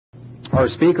Our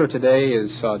speaker today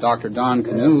is Dr. Don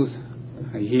Knuth.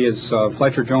 He is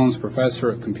Fletcher Jones Professor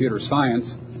of Computer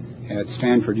Science at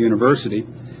Stanford University.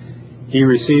 He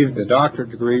received the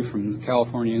doctorate degree from the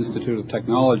California Institute of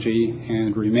Technology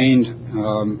and remained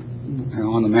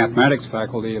on the mathematics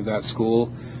faculty of that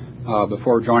school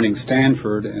before joining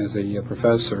Stanford as a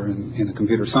professor in the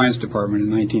computer science department in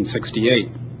 1968.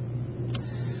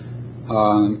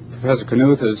 Professor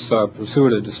Knuth has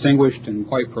pursued a distinguished and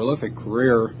quite prolific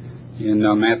career in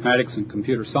mathematics and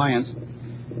computer science.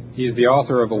 He is the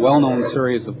author of a well-known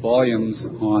series of volumes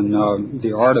on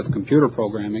the art of computer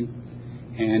programming,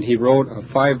 and he wrote a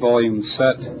 5-volume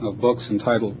set of books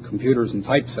entitled Computers and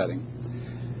Typesetting.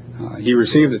 He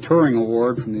received the Turing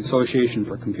Award from the Association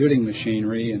for Computing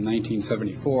Machinery in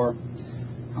 1974.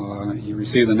 He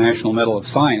received the National Medal of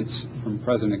Science from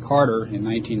President Carter in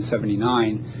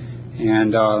 1979,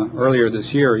 and earlier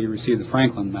this year he received the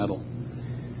Franklin Medal.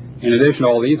 In addition to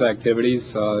all these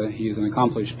activities, he is an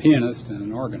accomplished pianist and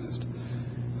an organist.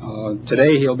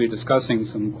 Today he'll be discussing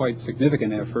some quite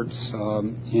significant efforts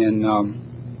in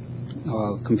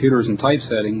computers and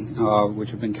typesetting, which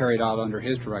have been carried out under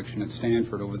his direction at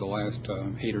Stanford over the last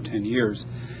 8 or 10 years.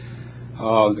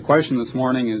 The question this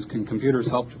morning is, can computers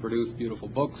help to produce beautiful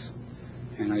books?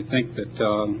 And I think that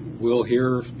we'll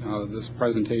hear this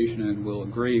presentation and we'll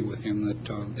agree with him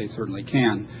that they certainly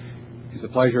can. It's a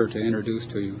pleasure to introduce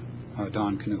to you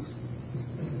Don Knuth.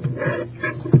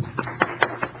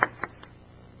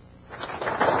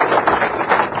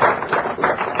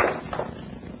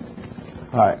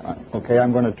 Hi. Okay,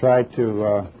 I'm going to try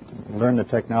to learn the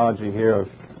technology here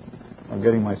of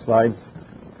getting my slides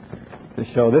to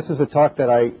show. This is a talk that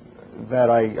I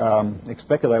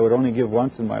expected I would only give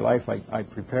once in my life. I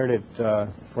prepared it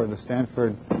for the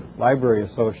Stanford Library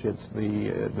Associates,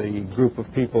 the group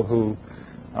of people who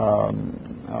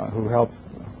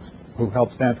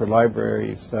help Stanford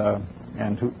libraries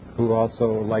and who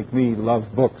also, like me,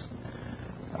 love books.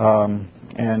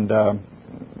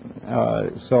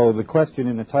 So the question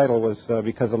in the title was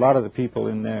because a lot of the people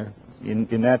in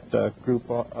that group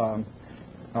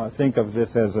think of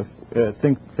this as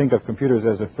think of computers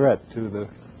as a threat to the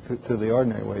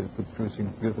ordinary ways of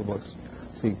producing beautiful books.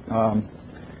 See, how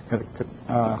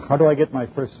do I get my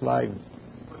first slide?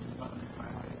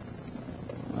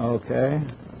 Okay.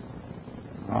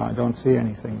 I don't see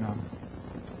anything now.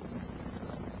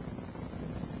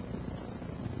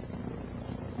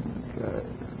 Okay.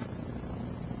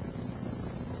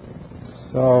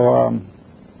 So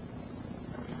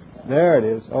there it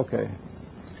is. Okay.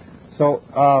 So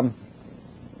so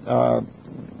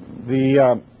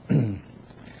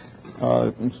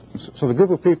the group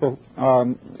of people,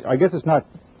 I guess it's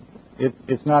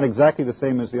not exactly the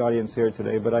same as the audience here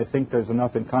today, but I think there's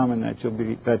enough in common that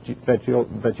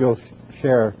you'll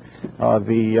share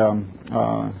the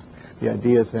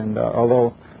ideas. And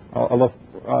although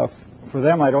for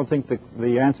them, I don't think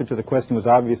the answer to the question was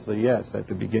obviously yes at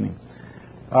the beginning.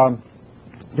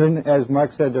 As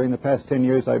Mark said, during the past 10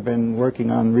 years, I've been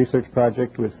working on a research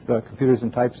project with computers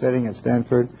and typesetting at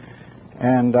Stanford,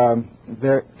 and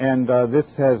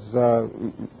this has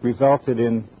resulted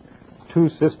in 2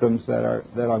 systems that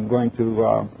I'm going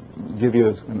to give you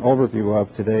an overview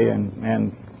of today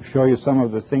and show you some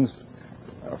of the things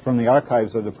from the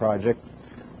archives of the project,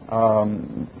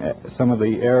 some of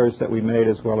the errors that we made,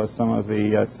 as well as some of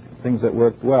the things that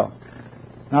worked well.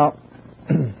 Now,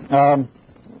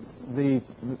 the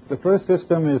first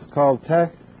system is called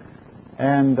TECH,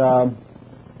 and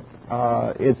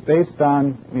it's based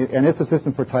on, and it's a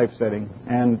system for typesetting,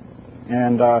 and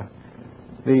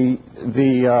the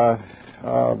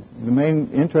main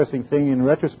interesting thing in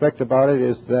retrospect about it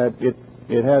is that it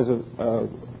has a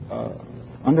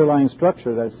underlying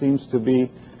structure that seems to be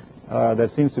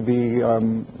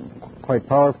quite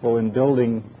powerful in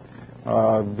building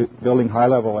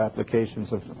high-level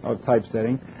applications of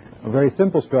typesetting. A very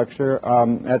simple structure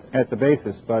at the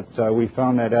basis, but we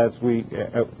found that as we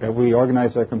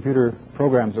organized our computer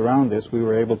programs around this, we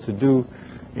were able to do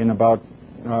in about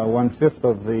 1/5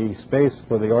 of the space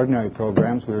for the ordinary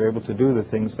programs. We were able to do the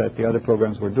things that the other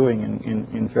programs were doing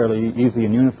in fairly easy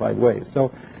and unified ways.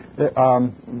 So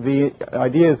the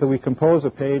idea is that we compose a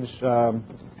page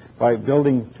by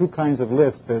building 2 kinds of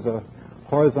lists. There's a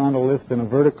horizontal list and a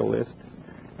vertical list,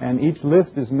 and each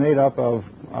list is made up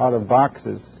out of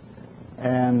boxes.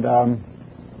 And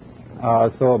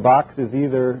so a box is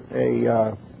either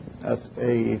a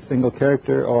single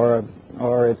character or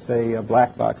it's a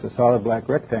black box, a solid black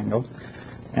rectangle.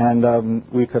 And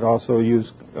we could also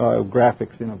use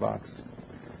graphics in a box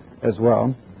as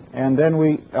well. And then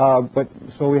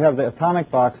so we have the atomic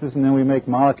boxes, and then we make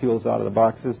molecules out of the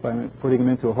boxes by putting them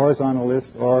into a horizontal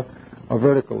list or a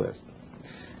vertical list.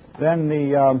 Then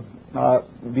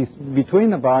between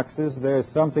the boxes, there's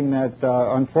something that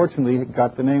unfortunately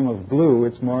got the name of glue.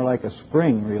 It's more like a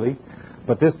spring, really,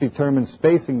 but this determines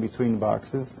spacing between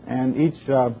boxes, and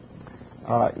there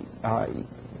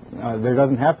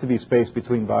doesn't have to be space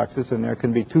between boxes, and there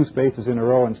can be two spaces in a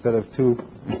row instead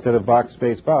of box,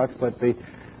 space, box. But the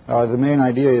main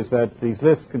idea is that these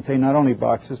lists contain not only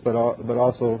boxes but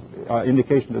also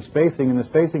indication of spacing, and the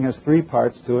spacing has three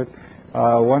parts to it.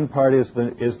 One part is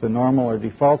the normal or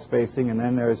default spacing, and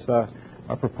then there's a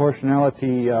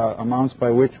proportionality amounts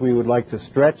by which we would like to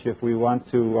stretch if we want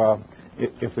the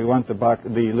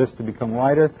list to become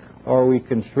wider, or we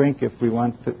can shrink if we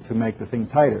want to make the thing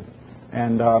tighter.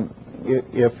 And the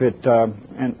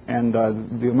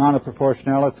amount of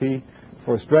proportionality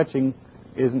for stretching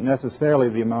isn't necessarily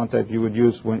the amount that you would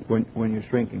use when you're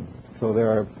shrinking. So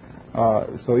there are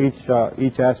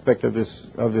each aspect of this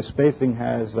spacing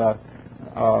has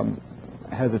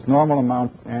its normal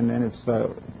amount, and then its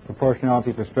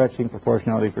proportionality for stretching,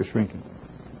 proportionality for shrinking.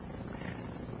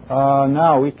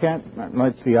 Now we can't.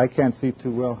 Let's see. I can't see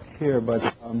too well here,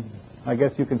 but I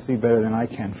guess you can see better than I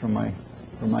can from my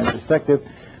perspective.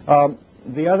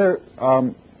 The other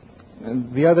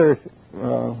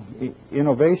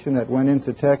innovation that went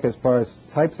into TEC as far as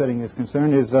typesetting is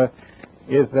concerned is that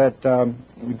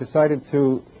we decided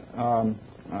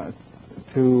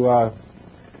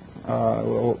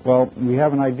we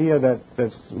have an idea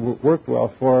that's worked well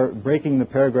for breaking the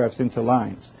paragraphs into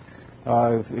lines.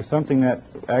 It's something that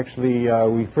actually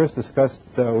we first discussed.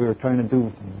 We were trying to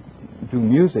do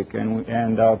music,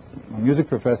 and a music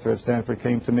professor at Stanford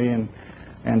came to me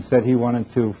and said he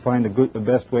wanted to find the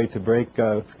best way to break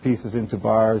pieces into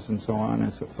bars and so on,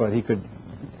 and so that he could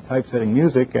typesetting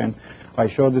music. And I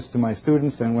showed this to my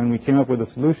students, and when we came up with a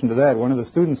solution to that, one of the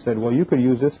students said, "Well, you could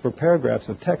use this for paragraphs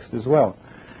of text as well."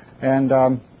 And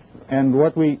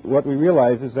what we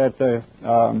realize is that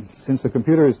since the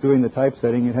computer is doing the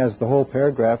typesetting, it has the whole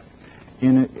paragraph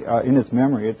in its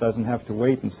memory. It doesn't have to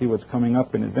wait and see what's coming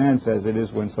up in advance, as it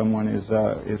is when someone is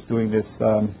doing this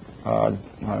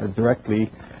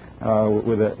directly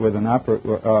with an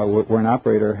operator, where an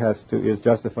operator is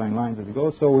justifying lines as it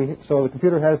goes. So the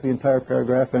computer has the entire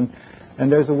paragraph, and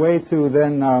there's a way to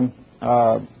then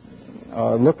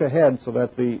look ahead so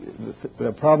that the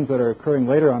problems that are occurring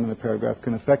later on in the paragraph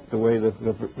can affect the way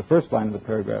the first line of the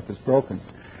paragraph is broken.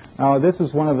 Now, this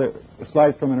is one of the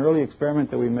slides from an early experiment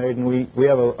that we made, and we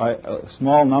have a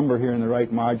small number here in the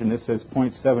right margin. This says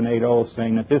 0.780,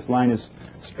 saying that this line is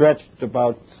stretched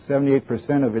about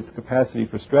 78% of its capacity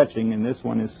for stretching, and this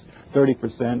one is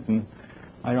 30%. And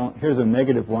here's a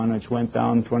negative one, which went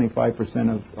down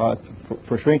 25%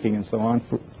 for shrinking and so on.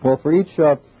 For each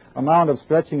amount of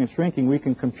stretching and shrinking, we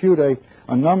can compute a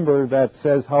number that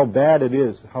says how bad it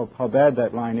is, how bad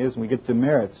that line is, and we get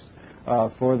demerits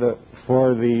for the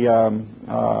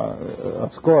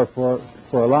score for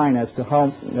a line as to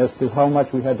how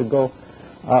much we had to go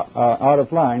out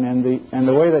of line. And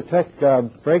the way that TEC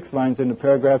breaks lines into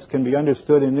paragraphs can be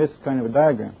understood in this kind of a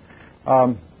diagram.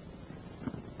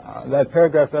 That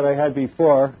paragraph that I had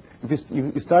before, if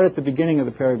you start at the beginning of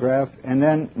the paragraph, and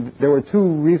then there were two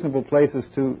reasonable places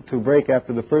to break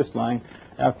after the first line,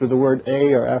 after the word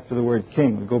a or after the word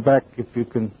king. Go back, if you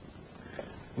can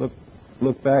look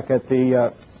back at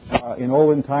the in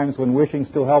olden times when wishing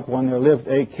still helped one, there lived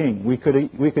a king. We could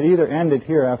either end it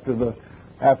here after that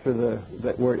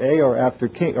word a, or after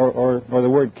king, or the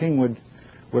word king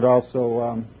would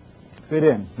also fit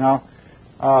in. Now,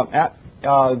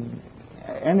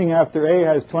 ending after a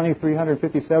has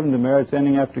 2,357 demerits.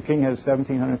 Ending after king has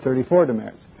 1,734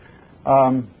 demerits.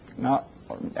 Now,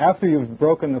 after you've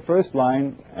broken the first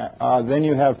line, then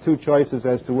you have two choices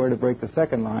as to where to break the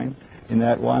second line in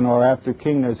that one. Or after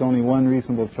king, there's only one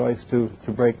reasonable choice to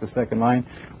break the second line,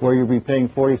 where you'll be paying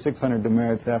 4,600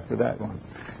 demerits after that one.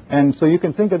 And so you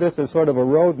can think of this as sort of a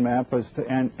road map,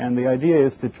 and the idea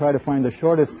is to try to find the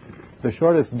shortest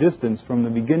distance from the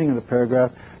beginning of the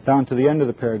paragraph down to the end of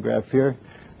the paragraph here.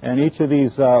 And each of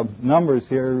these numbers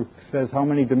here says how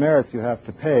many demerits you have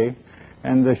to pay.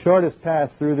 And the shortest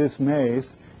path through this maze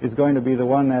is going to be the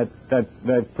one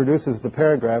that produces the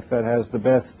paragraph that has the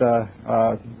best,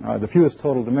 the fewest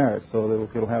total demerits, so that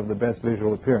it'll have the best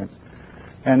visual appearance.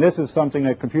 And this is something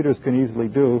that computers can easily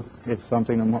do. It's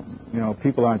something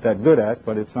people aren't that good at,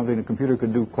 but it's something the computer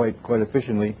could do quite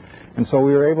efficiently. And so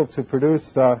we were able to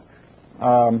produce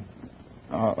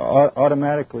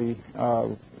automatically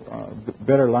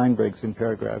better line breaks in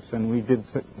paragraphs, and we did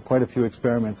quite a few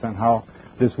experiments on how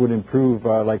this would improve,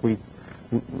 like we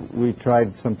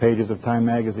tried some pages of Time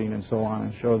magazine and so on,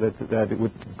 and show that it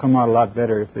would come out a lot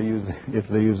better if they use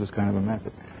this kind of a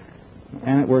method.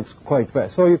 And it works quite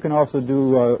fast. So you can also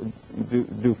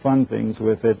do fun things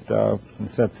with it,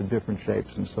 set to different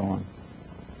shapes and so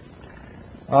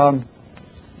on.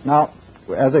 Now,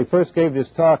 as I first gave this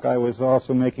talk, I was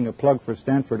also making a plug for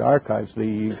Stanford Archives.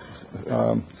 The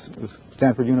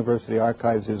Stanford University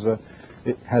Archives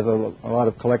it has a lot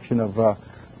of collection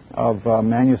of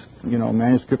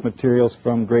manuscript materials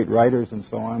from great writers and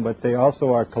so on. But they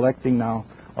also are collecting now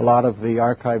a lot of the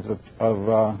archives of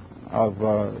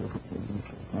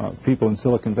people in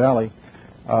Silicon Valley,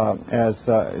 so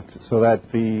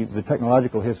that the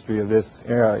technological history of this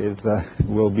era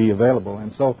will be available.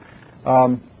 And so,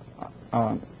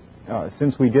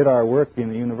 since we did our work in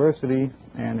the university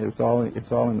and it's all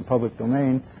in the public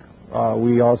domain,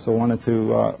 we also wanted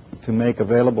to make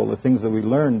available the things that we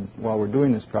learned while we're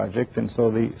doing this project. And so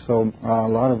a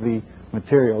lot of the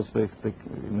materials,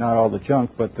 not all the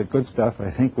junk, but the good stuff, I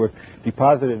think, were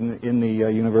deposited in the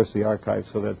university archives,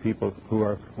 so that people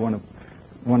who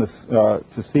want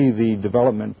to see the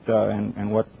development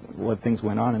and what things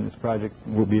went on in this project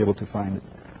will be able to find it.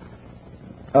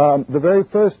 The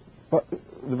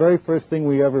very first thing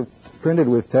we ever printed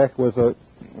with TeX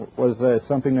was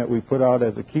something that we put out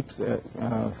as a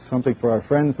something for our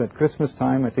friends at Christmas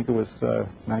time. I think it was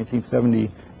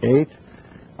 1978.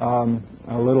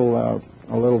 A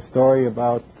little story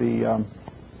about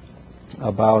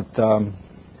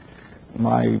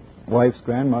my wife's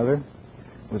grandmother.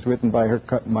 It was written by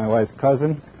my wife's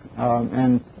cousin,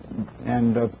 and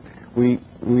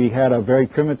we had a very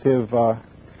primitive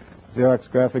Xerox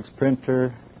graphics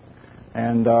printer,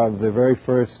 and the very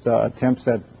first attempts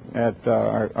at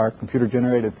our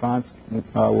computer-generated fonts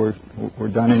were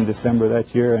done in December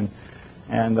that year,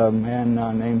 and a man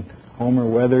named Homer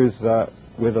Weathers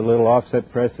with a little offset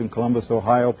press in Columbus,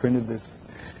 Ohio, printed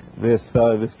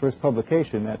this first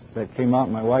publication that came out.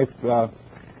 My wife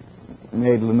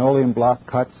made linoleum block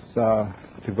cuts to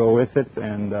go with it,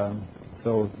 and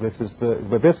so this was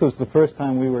the first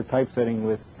time we were typesetting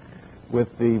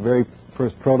with the very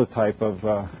first prototype of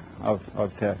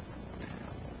TeX.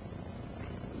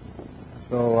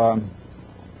 So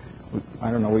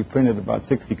I don't know, we printed about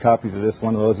 60 copies of this.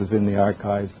 One of those is in the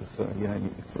archives. So,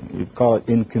 you'd call it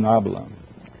incunabula.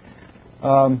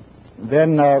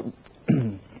 Then I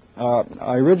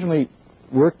originally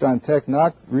worked on TeX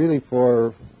not really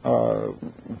for, I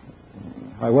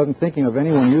wasn't thinking of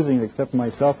anyone using it except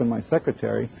myself and my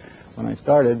secretary when I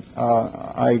started.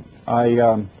 I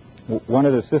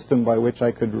wanted a system by which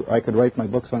I could write my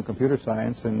books on computer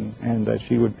science, and that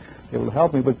she would be able to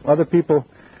help me. But other people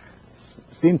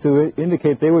seemed to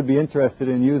indicate they would be interested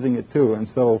in using it too. And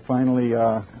so finally,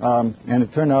 and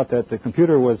it turned out that the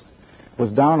computer was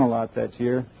down a lot that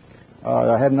year.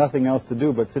 I had nothing else to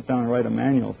do but sit down and write a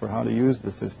manual for how to use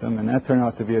the system, and that turned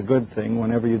out to be a good thing.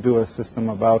 Whenever you do a system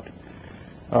about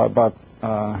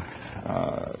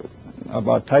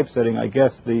typesetting, I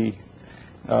guess the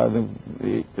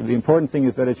important thing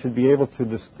is that it should be able to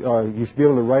you should be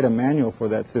able to write a manual for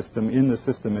that system in the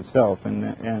system itself,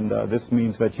 and this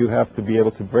means that you have to be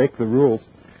able to break the rules.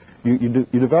 You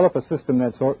develop a system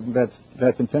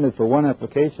that's intended for one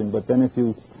application, but then if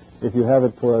you have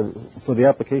it for the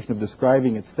application of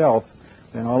describing itself,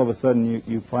 then all of a sudden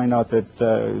you find out that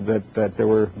there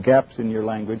were gaps in your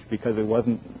language because it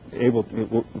wasn't able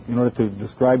to, in order to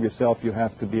describe yourself, you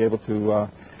have to be able to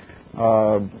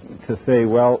say,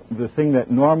 well, the thing that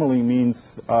normally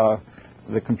means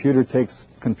the computer takes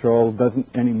control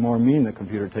doesn't anymore mean the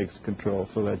computer takes control,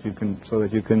 so that you can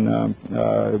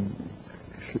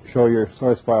show your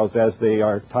source files as they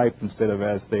are typed instead of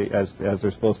as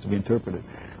they're supposed to be interpreted.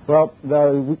 Well,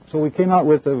 so we came out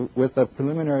with a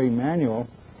preliminary manual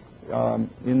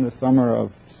in the summer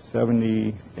of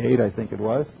 '78, I think it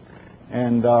was,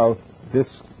 and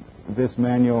this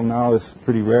manual now is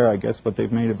pretty rare, I guess, but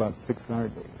they've made about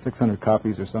 600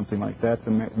 copies or something like that.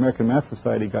 The American Math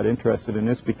Society got interested in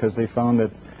this because they found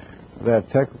that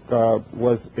TeX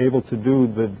was able to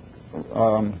do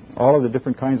all of the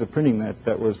different kinds of printing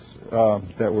that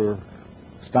were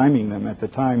stymieing them at the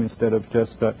time, instead of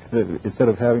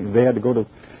having, they had to go to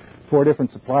 4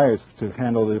 different suppliers to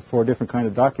handle the 4 different kind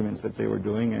of documents that they were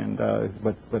doing, and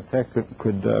but TeX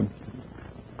could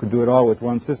do it all with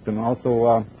one system.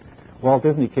 Also, Walt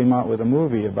Disney came out with a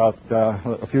movie about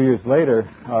a few years later,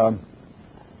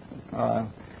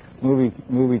 movie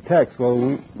TeX.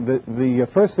 Well, the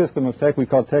first system of TeX we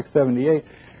called TeX 78.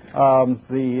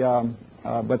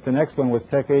 but the next one was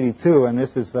Tech 82, and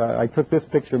this is, I took this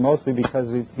picture mostly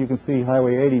because you can see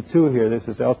Highway 82 here. This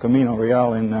is El Camino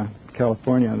Real in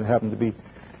California. It happened to be,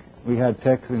 we had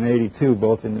Tech and 82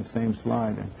 both in the same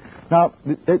slide. Now,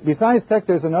 besides Tech,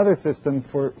 there's another system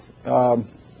for, as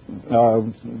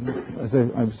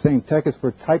I'm saying, Tech is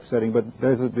for typesetting, but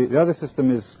the other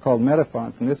system is called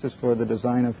Metafont, and this is for the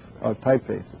design of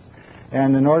typefaces.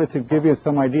 And in order to give you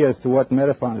some idea as to what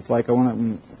Metafont is like,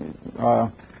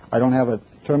 I don't have a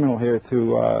terminal here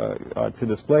to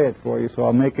display it for you, so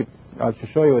I'll make it to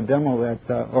show you a demo that,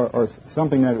 or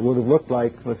something that it would have looked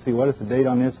like. Let's see, what is the date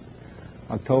on this?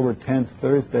 October 10th,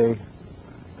 Thursday.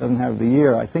 Doesn't have the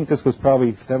year. I think this was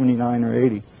probably 79 or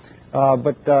 80.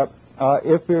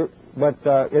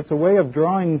 It's a way of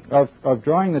drawing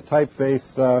the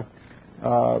typeface.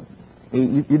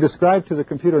 You describe to the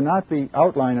computer not the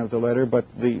outline of the letter, but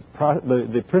the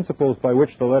principles by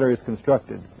which the letter is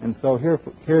constructed. And so here's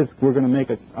we're going to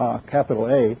make a capital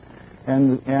A,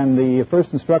 and the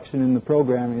first instruction in the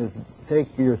program is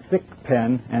take your thick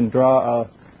pen and draw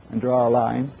a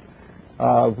line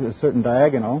with a certain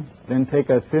diagonal. Then take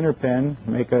a thinner pen,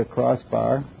 make a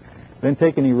crossbar. Then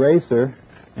take an eraser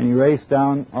and erase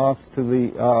down off to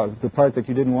the part that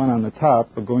you didn't want on the top.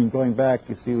 But going back,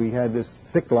 you see we had this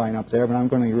thick line up there, but I'm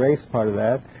going to erase part of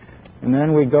that. And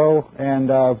then we go and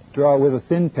draw with a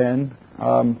thin pen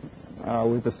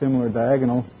with a similar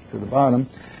diagonal to the bottom.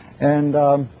 And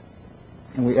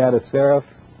we add a serif,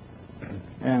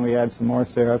 and we add some more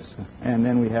serifs, and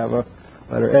then we have a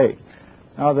letter A.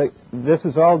 Now, this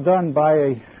is all done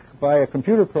by a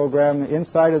computer program.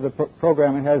 Inside of the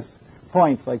program, it has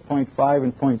points like point 5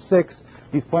 and point 6.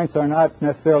 These points are not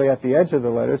necessarily at the edge of the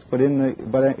letters, but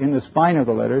in the spine of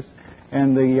the letters.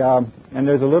 And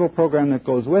there's a little program that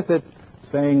goes with it,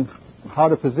 saying how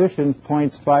to position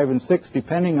points 5 and 6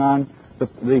 depending on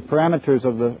the parameters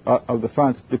of the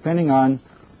font, depending on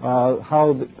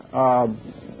how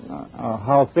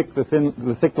thick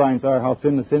the thick lines are, how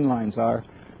thin the thin lines are,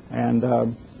 and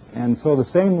so the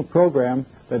same program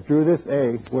that drew this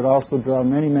A would also draw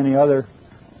many other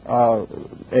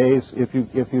A's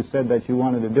if you said that you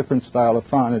wanted a different style of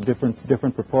font, a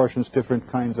different proportions,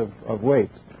 different kinds of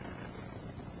weights.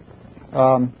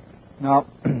 Now,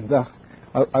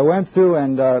 I went through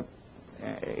and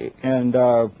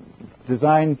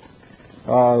designed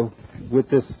with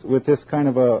this kind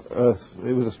of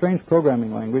it was a strange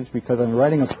programming language because I'm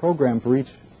writing a program for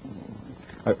each.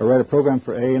 I write a program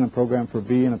for A and a program for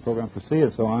B and a program for C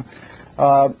and so on.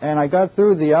 And I got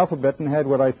through the alphabet and had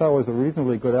what I thought was a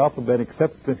reasonably good alphabet,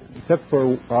 except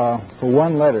for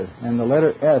one letter, and the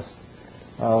letter S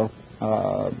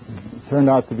turned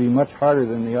out to be much harder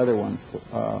than the other ones.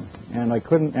 And I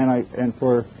couldn't, and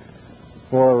for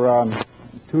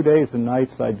 2 days and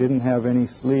nights I didn't have any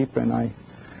sleep, and I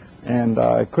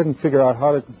couldn't figure out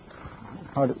how to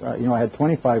I had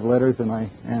 25 letters, but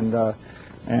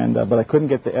I couldn't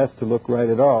get the S to look right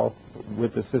at all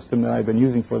with the system that I've been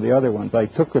using for the other ones. I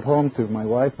took it home to my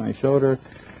wife and I showed her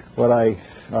what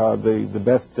the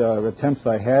best attempts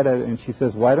I had at it, and she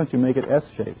says, "Why don't you make it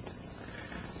S-shaped?"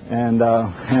 And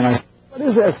I, what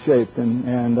is S-shaped?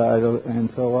 And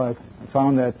so I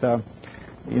found that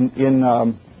in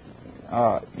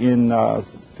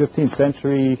 15th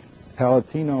century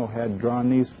Palatino had drawn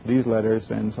these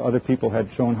letters, and so other people had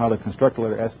shown how to construct a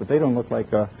letter S, but they don't look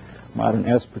like a modern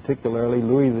S particularly.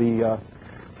 Louis the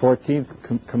 14th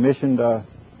commissioned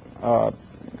for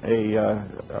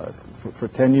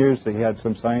 10 years. They had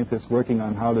some scientists working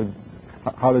on how to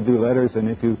do letters, and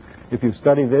if you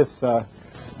study this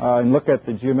and look at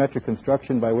the geometric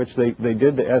construction by which they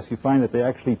did the S, you find that they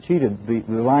actually cheated.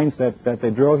 The lines that they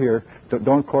draw here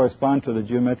don't correspond to the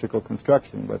geometrical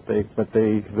construction, but they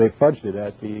fudged it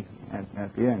at the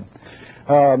end.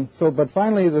 But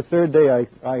finally, the third day,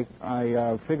 I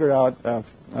figured out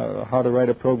how to write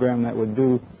a program that would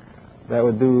do the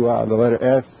letter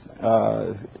S,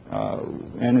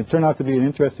 and it turned out to be an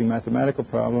interesting mathematical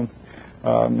problem.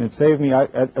 It saved me.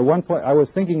 At one point, I was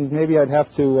thinking maybe I'd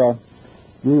have to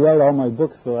rewrite all my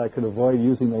books so I could avoid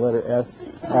using the letter S.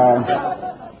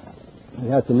 I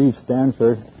had to leave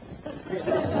Stanford.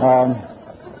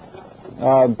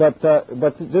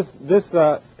 But this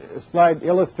slide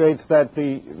illustrates that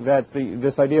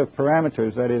this idea of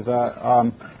parameters, that is,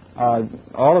 all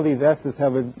of these S's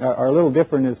are a little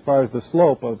different as far as the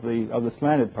slope of the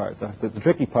slanted part. The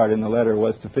tricky part in the letter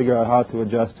was to figure out how to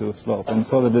adjust to a slope, and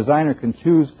so the designer can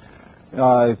choose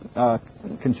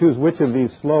which of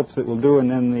these slopes it will do,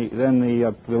 and then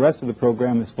the rest of the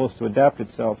program is supposed to adapt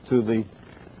itself to the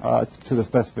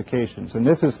specifications. And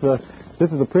this is the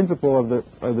principle of the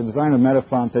design of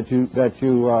Metafont that you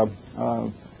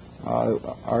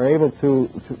are able to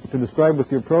describe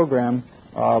with your program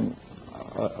a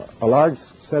large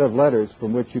set of letters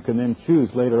from which you can then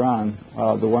choose later on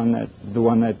the one that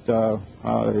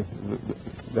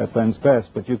blends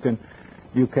best. But you can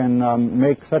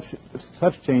make such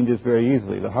changes very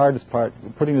easily. The hardest part,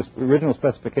 putting the original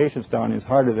specifications down, is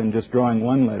harder than just drawing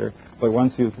one letter. But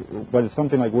it's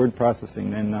something like word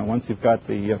processing. And once you've got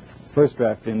the first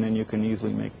draft in, then you can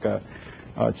easily make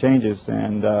changes.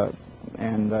 So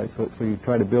you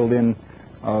try to build in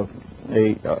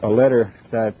a letter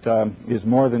that is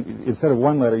more than, instead of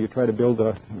one letter, you try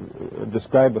to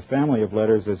describe a family of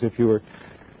letters as if you were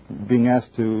being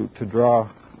asked to draw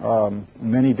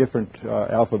many different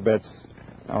alphabets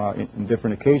in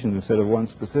different occasions instead of one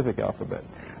specific alphabet.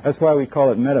 That's why we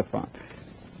call it metafont.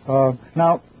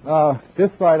 Now,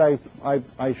 this slide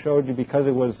I showed you because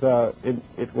it was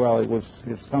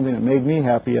it's something that made me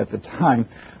happy at the time.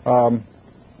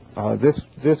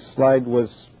 This slide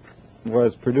was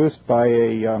produced by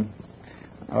a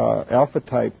alpha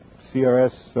type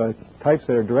CRS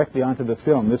typesetter directly onto the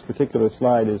film. This particular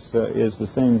slide is the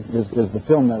same as the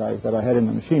film that I had in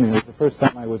the machine. And it was the first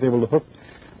time I was able to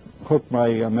hook my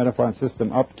metafont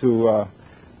system up to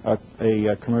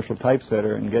a commercial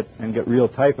typesetter and get real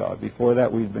type out. Before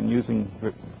that, we'd been using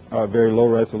very low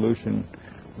resolution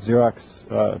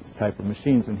Xerox type of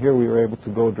machines, and here we were able to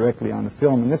go directly on the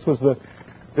film. And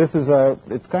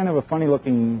it's kind of a funny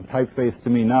looking typeface to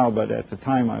me now, but at the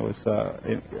time it was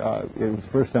the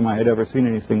first time I had ever seen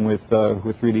anything with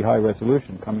really high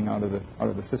resolution coming out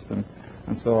of the system,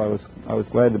 and so I was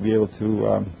glad to be able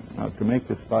to make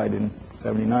this slide in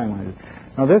 '79.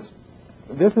 Now this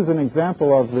is an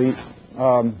example of the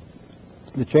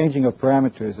changing of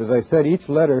parameters. As I said, each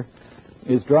letter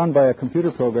is drawn by a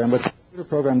computer program, but the computer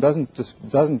program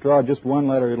doesn't draw just one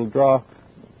letter. It'll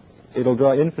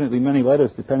draw infinitely many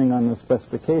letters depending on the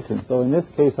specification. So in this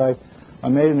case, I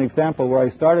made an example where I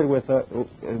started with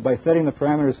by setting the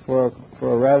parameters for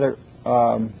a rather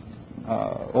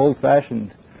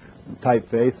old-fashioned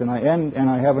typeface, and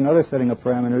I have another setting of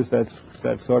parameters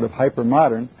that's sort of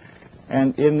hyper-modern,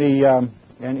 and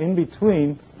in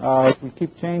between we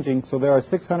keep changing. So there are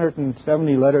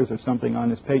 670 letters or something on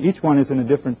this page. Each one is in a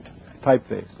different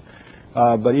typeface,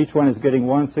 but each one is getting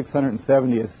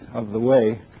 1/670th of the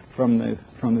way from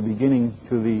the beginning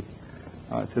to the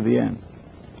end,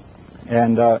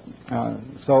 and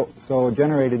so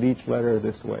generated each letter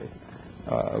this way.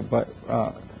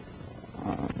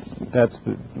 That's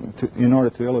in order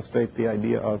to illustrate the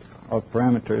idea of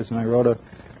parameters. And I wrote a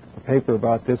paper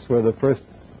about this where the first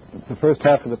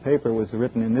half of the paper was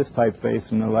written in this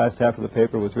typeface, and the last half of the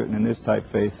paper was written in this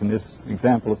typeface, and this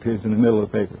example appears in the middle of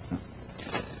the paper. So.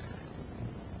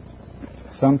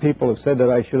 Some people have said that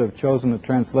I should have chosen a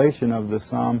translation of the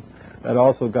Psalm that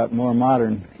also got more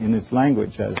modern in its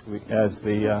language as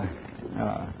we went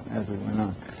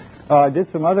on. I did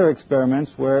some other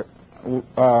experiments where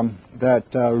that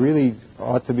really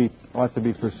ought to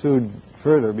be pursued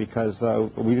further because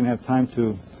we didn't have time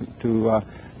to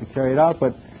carry it out.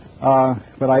 But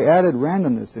I added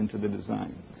randomness into the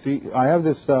design. See, I have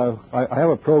this. I have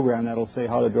a program that'll say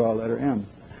how to draw a letter M.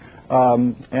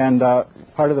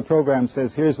 Part of the program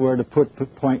says here's where to put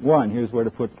point 1, here's where to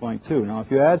put point 2. Now,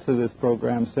 if you add to this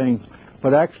program saying,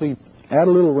 but actually add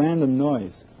a little random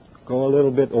noise, go a little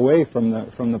bit away from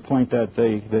the point that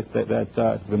the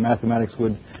mathematics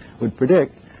would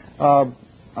predict,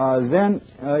 then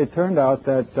it turned out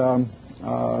that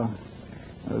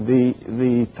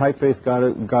the typeface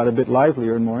got a bit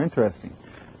livelier and more interesting.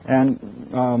 And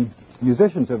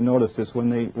musicians have noticed this when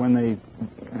they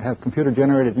have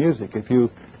computer-generated music. If you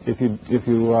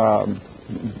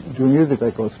do music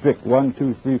that goes strict 1,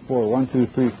 2, 3, 4, 1, 2,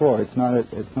 3, 4, it's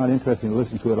not interesting to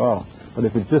listen to at all. But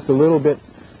if it's just a little bit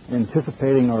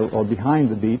anticipating or behind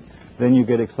the beat, then you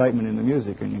get excitement in the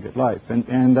music and you get life.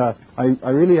 And I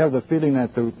really have the feeling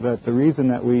that the reason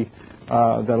that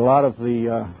that a lot of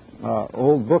the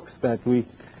old books that we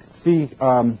see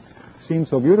seem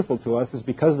so beautiful to us is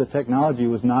because the technology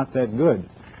was not that good.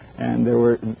 And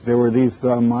there were these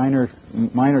minor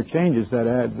changes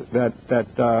that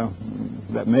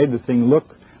made the thing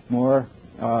look more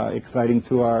exciting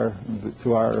to our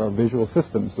visual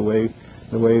systems. The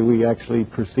way we actually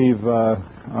perceive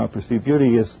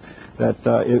beauty is that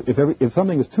if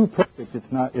something is too perfect,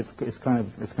 it's kind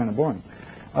of boring.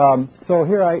 So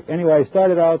here I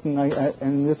started out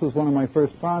and this was one of my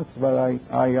first fonts, but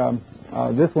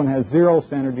this one has 0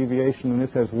 standard deviation, and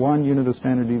this has 1 unit of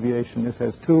standard deviation. This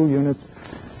has 2 units,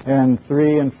 and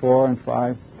 3 and 4 and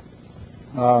 5.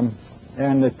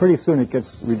 And pretty soon it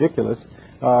gets ridiculous.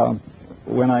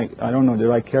 I don't know, did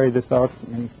I carry this out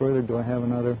any further? Do I have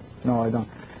another? No, I don't.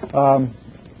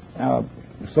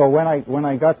 So when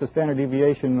I got the standard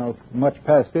deviation of much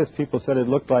past this, people said it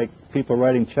looked like people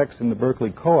writing checks in the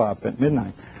Berkeley Co-op at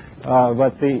midnight.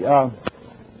 But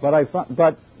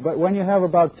when you have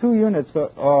about 2 units,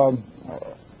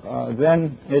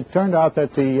 then it turned out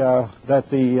that the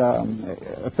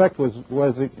effect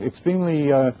was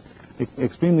extremely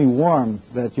warm.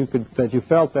 That you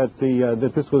felt that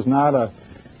that this was not a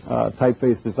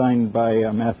typeface designed by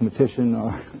a mathematician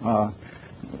or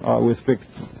with fixed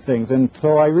things. And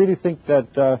so I really think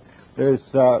that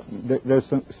there's a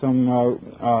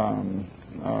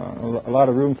lot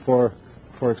of room for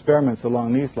experiments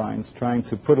along these lines, trying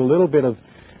to put a little bit of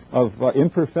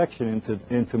imperfection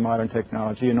into modern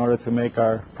technology in order to make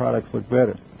our products look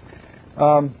better.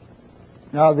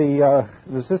 Now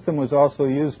the system was also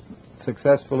used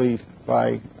successfully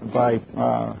by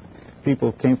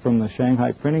people who came from the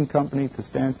Shanghai Printing Company to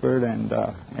Stanford,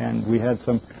 and we had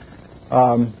some.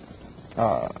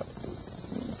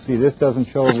 See, this doesn't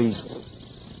show the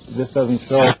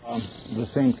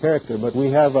same character, but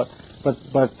we have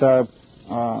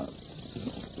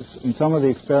in some of the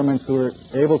experiments we were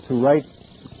able to write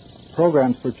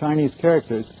programs for Chinese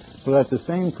characters so that the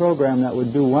same program that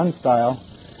would do one style,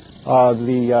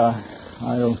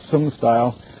 Sung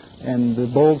style, and the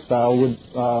bold style would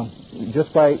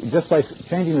just by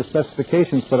changing the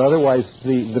specifications, but otherwise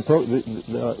you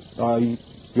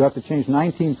have to change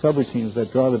 19 subroutines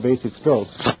that draw the basic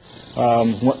strokes.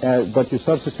 But you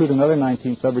substitute another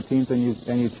 19 subroutines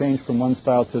and you change from one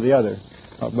style to the other.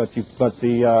 But you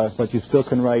still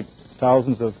can write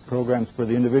thousands of programs for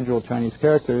the individual Chinese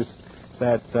characters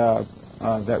that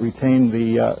retain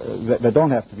that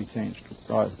don't have to be changed.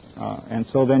 And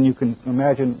so then you can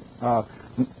imagine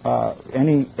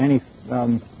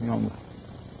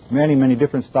many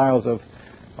different styles of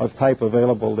type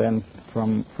available then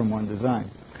from one design.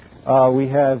 We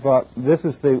have this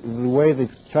is the way the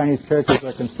Chinese characters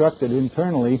are constructed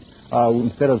internally.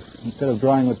 Instead of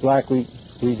drawing with black, we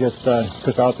just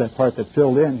took out that part that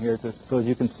filled in here so that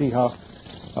you can see how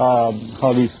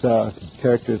these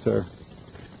characters are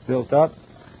built up.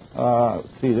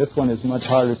 See, this one is much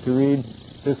harder to read.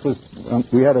 This was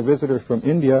we had a visitor from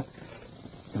India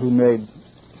who made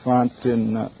fonts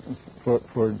in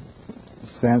for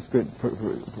Sanskrit, for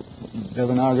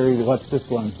Devanagari. What's this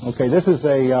one? Okay, this is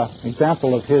a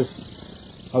example of his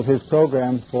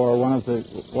program for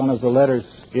one of the letters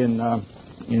in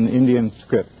Indian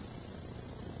script.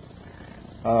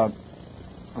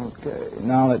 Okay,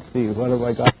 now let's see. What have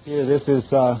I got here? This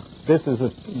is a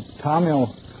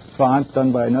Tamil font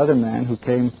done by another man who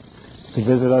came to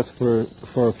visit us for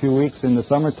a few weeks in the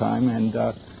summertime, and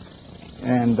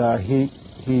he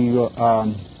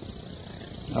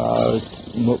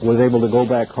was able to go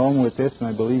back home with this, and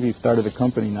I believe he started a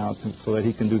company now so that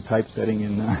he can do typesetting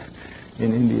in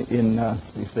India in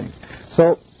these things.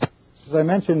 So, as I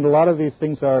mentioned, a lot of these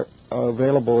things are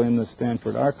available in the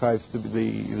Stanford archives to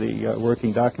be the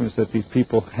working documents that these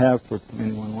people have for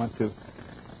anyone who wants to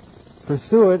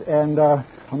pursue it. And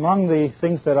among the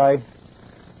things that I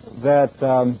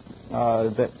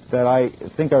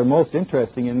think are most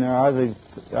interesting in there are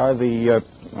the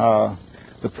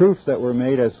proofs that were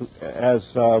made as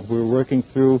we were working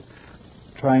through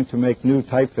trying to make new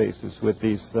typefaces with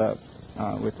this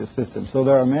system. So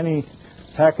there are many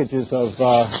packages of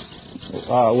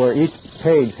where each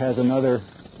page has another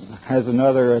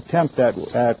attempt at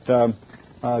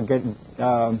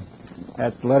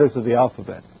letters of the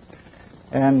alphabet,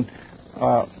 and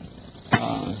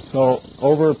so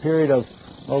over a period of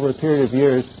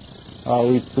years,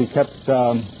 we kept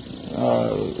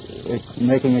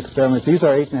making experiments. These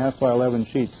are 8.5 by 11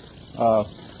 sheets,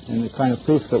 and the kind of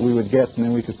proofs that we would get, and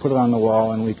then we could put it on the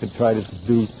wall, and we could try to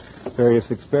do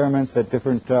various experiments at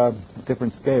different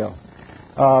scale.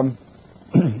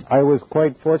 I was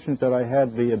quite fortunate that I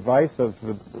had the advice of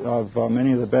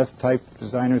many of the best type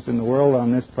designers in the world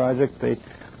on this project.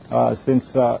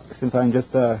 Since I'm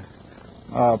just a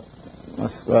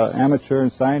amateur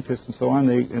and scientist and so on,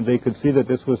 they could see that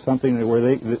this was something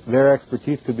where their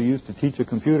expertise could be used to teach a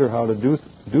computer how to do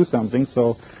something.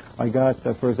 So I got,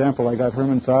 for example,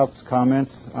 Herman Zopp's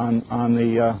comments on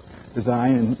the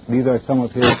design, and these are some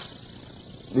of the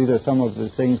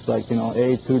things like,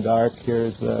 A, too dark.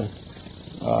 Here's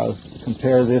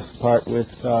compare this part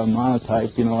with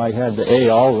monotype. I had the A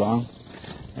all wrong,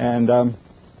 and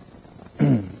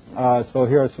so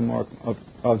here are some more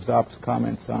of Zopp's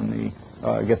comments on the.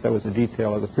 I guess that was a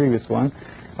detail of the previous one.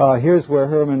 Here's where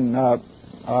Herman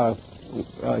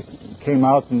came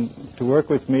out to work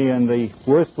with me, and the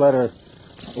worst letter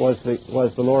was the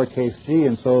lowercase g,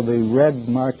 and so the red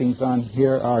markings on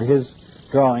here are his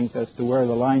drawings as to where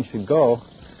the line should go,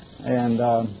 and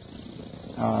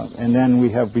then we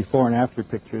have before and after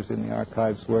pictures in the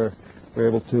archives where we're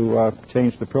able to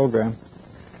change the program.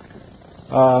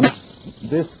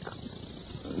 This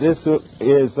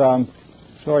is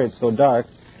sorry it's so dark.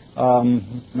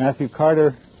 Matthew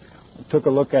Carter took a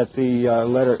look at the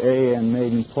letter A and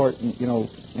made important,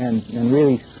 and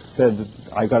really said that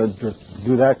I got to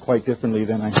do that quite differently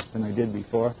than I did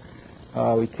before.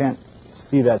 We can't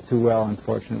see that too well,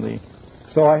 unfortunately.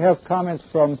 So I have comments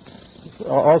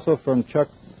also from Chuck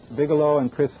Bigelow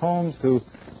and Chris Holmes, who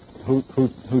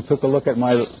took a look at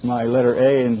my letter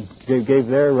A and gave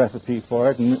their recipe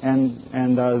for it,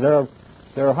 and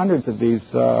there are hundreds of these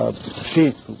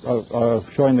sheets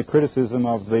showing the criticism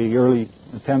of the early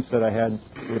attempts that I had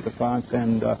with the fonts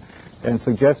and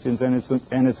suggestions, and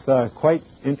it's quite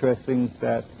interesting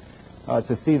that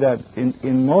to see that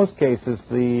in most cases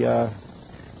these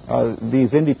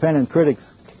independent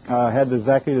critics had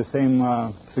exactly the same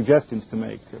suggestions to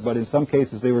make, but in some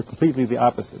cases they were completely the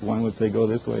opposite. One would say go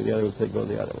this way, the other would say go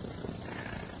the other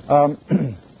way.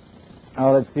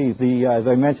 Let's see. As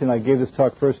I mentioned, I gave this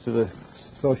talk first to the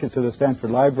associate to the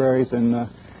Stanford Libraries, and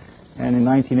in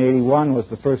 1981 was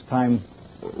the first time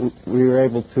we were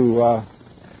able to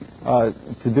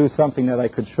do something that I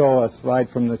could show a slide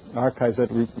from the archives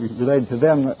that related to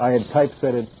them. I had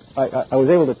typesetted. I was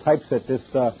able to typeset this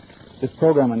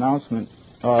program announcement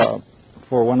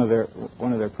for one of their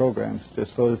programs,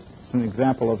 just so it's an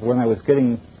example of when I was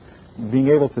being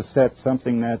able to set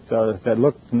something that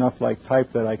looked enough like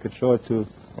type that I could show it to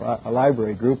a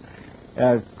library group.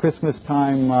 At Christmas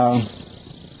time,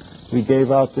 we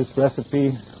gave out this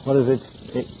recipe. What is it?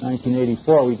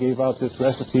 1984. We gave out this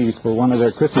recipe for one of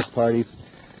their Christmas parties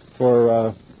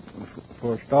for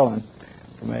Stalin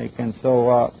to make, and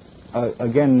so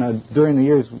again, during the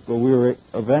years, we were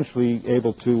eventually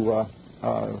able to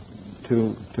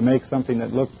make something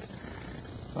that looked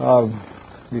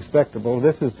respectable.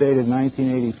 This is dated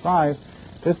 1985.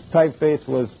 This typeface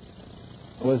was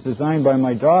designed by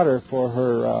my daughter for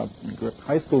her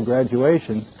high school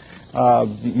graduation,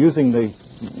 using the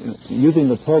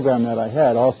program that I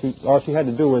had. All she had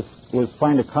to do was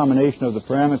find a combination of the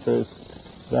parameters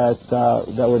that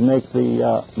would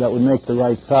make the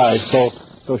right size.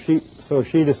 So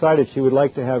she decided she would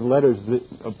like to have letters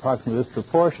approximately this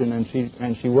proportion, and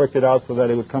she worked it out so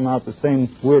that it would come out the same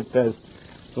width as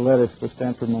the letters for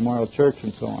Stanford Memorial Church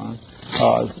and so on.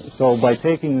 So by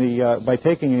taking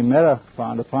a meta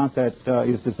font, a font that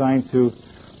is designed to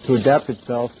adapt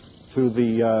itself to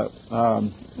the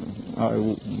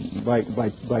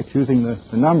by choosing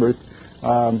the numbers,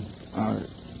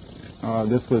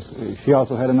 this was. She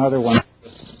also had another one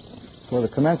for the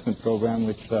commencement program,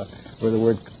 which where the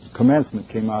word commencement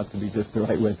came out to be just the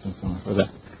right width and so on for that.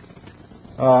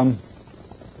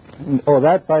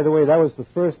 That, by the way, that was the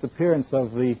first appearance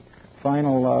of the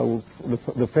final,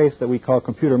 the face that we call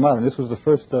Computer Modern. This was the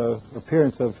first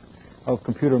appearance of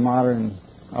Computer Modern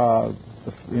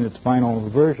in its final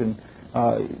version.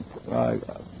 Was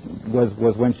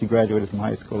when she graduated from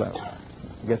high school. I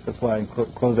guess that's why I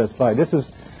closed that slide. This is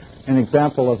an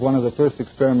example of one of the first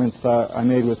experiments I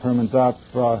made with Hermann Zopp.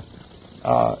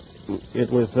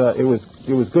 It was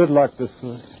good luck.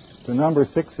 The number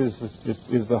 6 is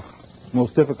the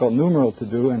most difficult numeral to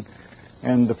do,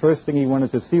 and the first thing he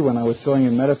wanted to see when I was showing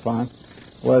him Metafont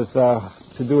was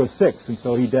to do a 6, and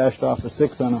so he dashed off a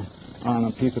 6 on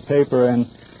a piece of paper, and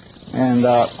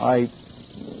I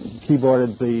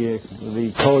keyboarded the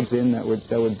codes in that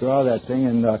would draw that thing,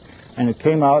 and it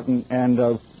came out, and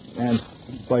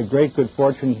by great good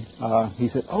fortune, he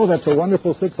said, "Oh, that's a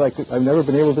wonderful 6. I've never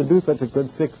been able to do such a good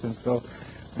 6," and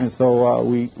so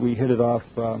we hit it off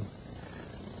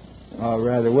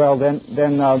rather well. Then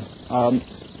the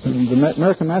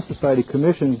American Math Society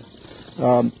commissioned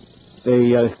a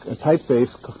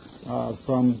typeface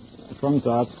from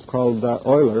Zopp called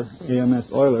Euler, AMS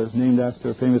Euler, named after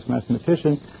a famous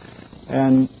mathematician.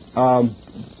 And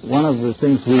one of the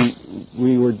things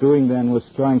we were doing then was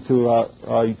trying to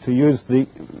use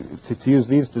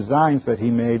these designs that he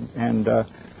made and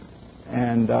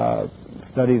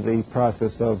study the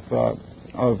process of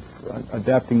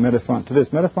adapting Metafont to this.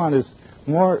 Metafont is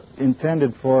more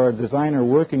intended for a designer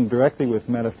working directly with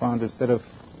Metafont instead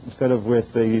of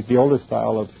with the older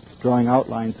style of drawing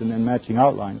outlines and then matching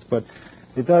outlines. But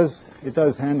it does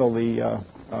handle the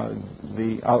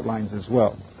outlines as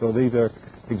well. So these are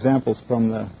examples from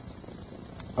the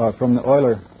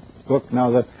Euler book.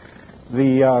 Now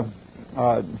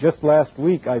just last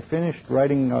week I finished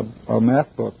writing a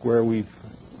math book where we've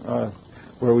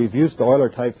where we've used the Euler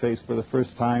typeface for the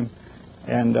first time,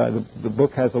 and the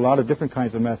book has a lot of different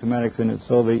kinds of mathematics in it.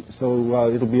 So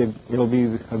it'll be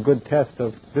a good test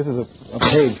of. This is a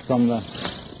page from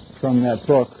that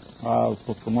book,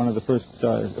 from one of the first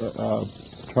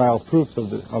trial proofs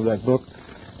of that book,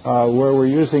 where we're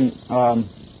using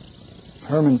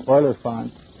Hermann's Euler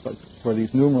font for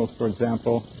these numerals, for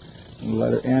example, and the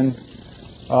letter N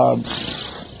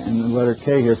and the letter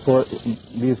K here.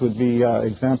 These would be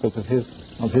examples of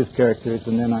his characters,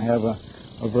 and then I have a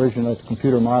version of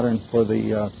Computer Modern for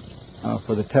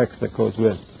the text that goes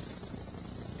with.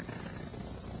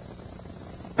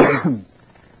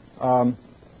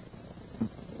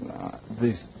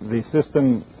 The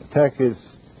system tech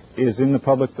is in the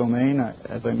public domain,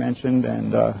 as I mentioned,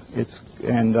 and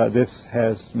this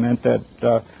has meant that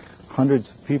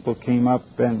hundreds of people came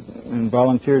up and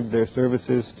volunteered their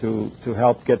services to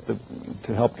help get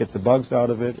the bugs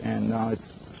out of it, and now it's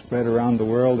spread around the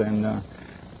world, and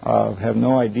have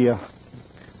no idea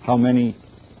how many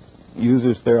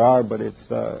users there are, but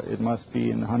it must be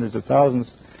in the hundreds of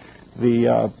thousands.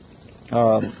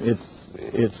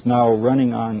 It's now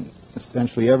running on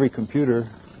essentially every computer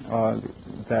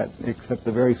except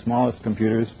the very smallest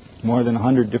computers. More than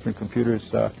 100 different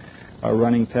computers are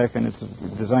running tech, and it's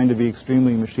designed to be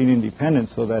extremely machine independent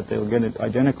so that they'll get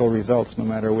identical results no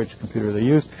matter which computer they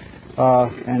use,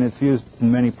 and it's used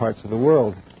in many parts of the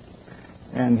world.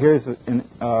 And here's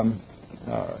one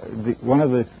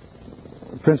of the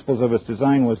principles of its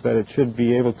design was that it should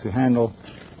be able to handle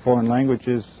foreign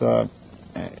languages.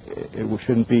 It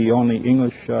shouldn't be only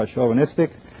English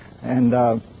chauvinistic, and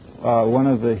one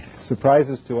of the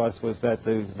surprises to us was that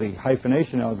the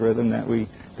hyphenation algorithm that we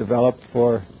developed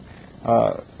for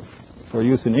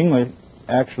use in English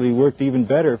actually worked even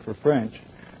better for French.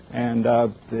 And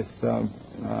this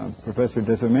Professor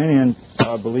Desermanian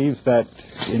believes that,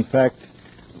 in fact,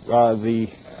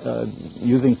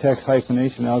 using text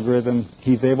hyphenation algorithm,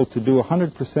 he's able to do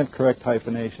 100% correct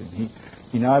hyphenation.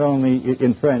 He not only,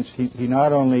 in French, he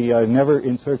not only never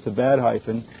inserts a bad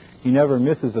hyphen, he never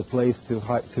misses a place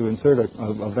to insert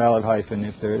a valid hyphen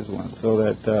if there is one. So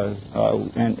that,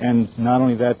 and not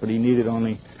only that, but he needed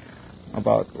only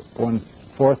about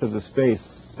 1/4 of the space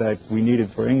that we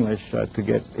needed for English to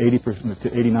get 80% to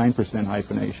 89%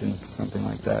 hyphenation, something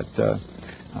like that.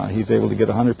 He's able to get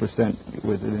 100%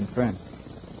 with it in French.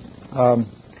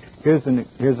 Here's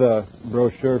a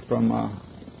brochure from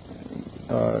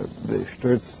the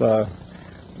Sturz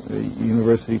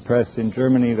University Press in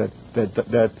Germany.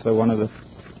 That's one of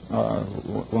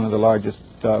the largest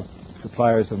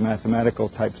suppliers of mathematical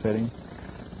typesetting.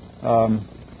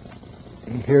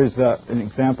 Here's an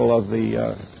example of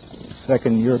the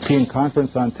second European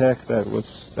Conference on Tech that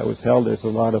was held. There's a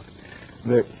lot of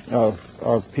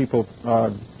people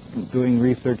doing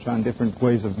research on different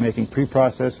ways of making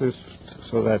preprocessors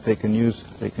so that they can use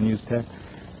tech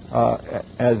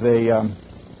as a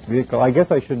vehicle. I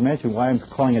guess I should mention why I'm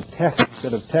calling it tech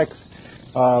instead of text.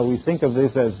 We think of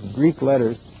this as Greek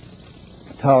letters,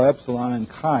 tau, epsilon, and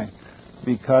chi,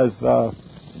 because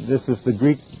this is the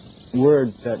Greek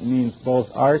word that means both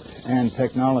art and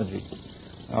technology.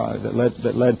 That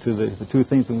led to the two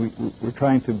things, and we're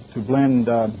trying to blend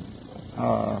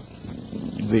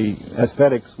the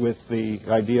aesthetics with the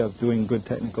idea of doing good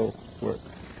technical work.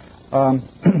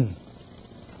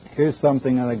 Here's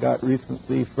something that I got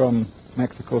recently from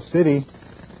Mexico City,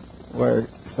 where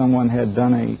someone had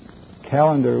done a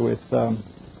calendar with, and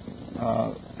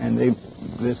they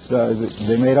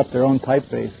made up their own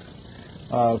typeface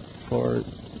for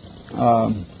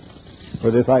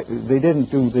this. They didn't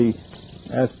do the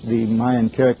Mayan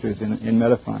characters in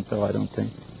Metafont, though, I don't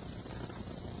think.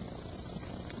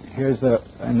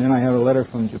 And then I have a letter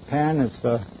from Japan. It's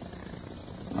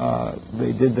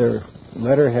they did their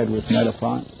letterhead with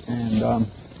Metafont,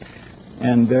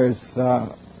 and there's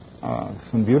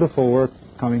some beautiful work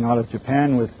coming out of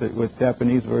Japan with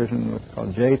Japanese version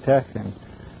called J-Tech,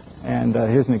 and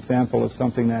here's an example of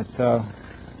something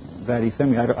that he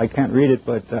sent me. I can't read it,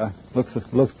 but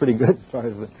looks pretty good as far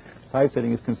as the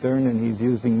typesetting is concerned, and he's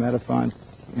using Metafont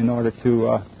in order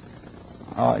to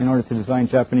design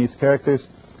Japanese characters.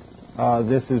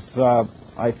 This is,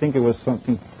 I think it was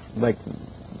something like,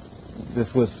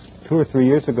 this was 2 or 3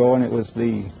 years ago, and it was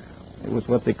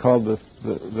what they called the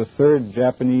third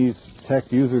Japanese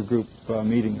tech user group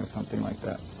meeting or something like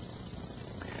that.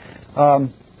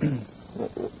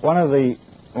 One of the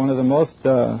most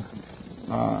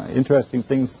interesting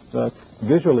things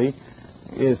visually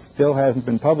still hasn't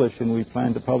been published, and we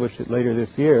plan to publish it later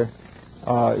this year.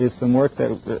 Is some work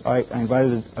that I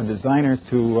invited a designer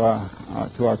to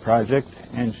our project,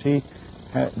 and she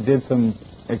did some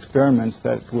experiments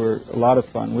that were a lot of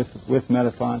fun with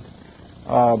Metafont,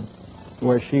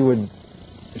 where she would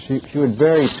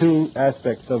vary two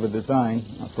aspects of a design,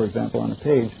 for example, on a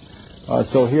page.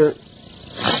 So here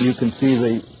you can see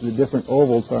the different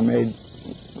ovals are made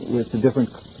with the different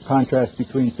contrast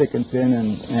between thick and thin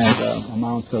and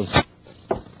amounts of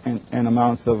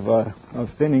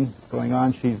thinning going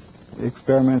on. She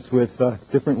experiments with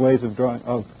different ways of drawing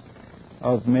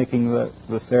of making the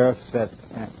serif set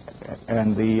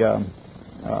and the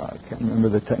I can't remember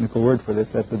the technical word for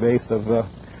this, at the base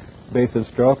of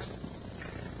strokes.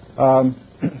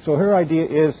 So her idea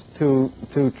is to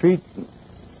treat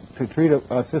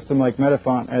a system like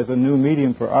Metafont as a new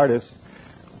medium for artists,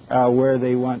 where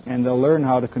they want, and they'll learn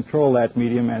how to control that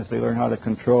medium as they learn how to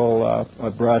control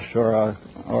a brush or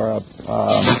a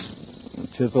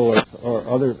chisel or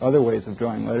other ways of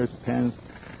drawing letters, pens.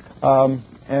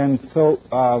 And so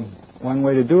one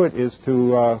way to do it is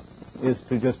to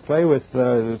just play with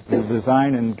the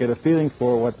design and get a feeling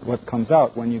for what comes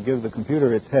out when you give the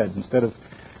computer its head, instead of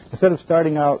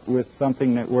starting out with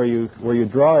something where you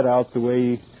draw it out the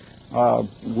way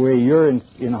you're in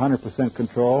 100%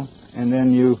 control, and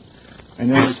then you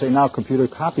say, now computer,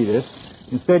 copy this.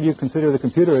 Instead, you consider the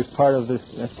computer as part of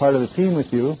the team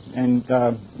with you, and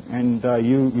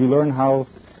you learn how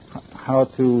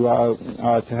to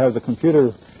have the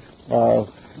computer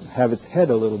have its head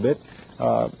a little bit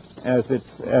as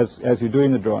you're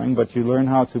doing the drawing, but you learn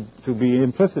how to be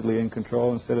implicitly in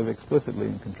control instead of explicitly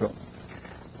in control.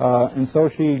 And so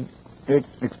she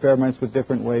experiments with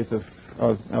different ways of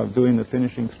doing the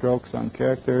finishing strokes on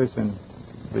characters and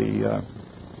the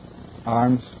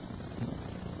arms,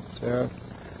 serif,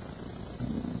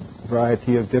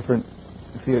 variety of different.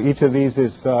 See, each of these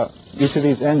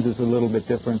ends is a little bit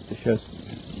different. It's just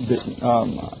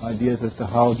ideas as to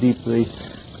how deeply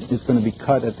it's going to be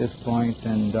cut at this point,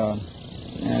 and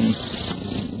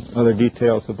other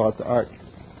details about the art.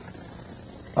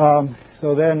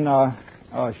 So then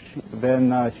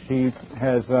she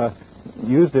has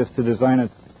used this to design a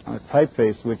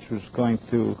typeface, which was going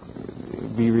to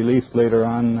be released later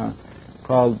on,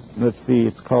 called,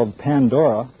 it's called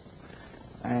Pandora,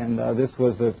 and this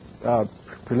was a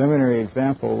preliminary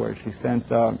example where she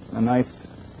sent a nice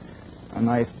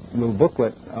little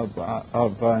booklet of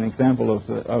an example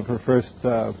of her first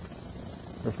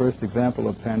example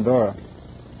of Pandora.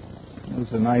 It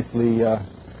was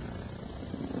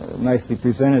nicely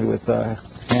presented with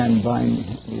hand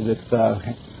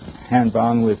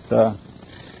bound with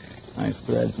nice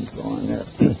threads and so on there.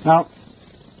 Now,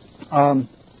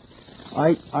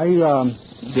 I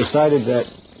decided that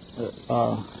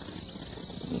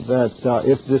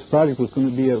if this project was going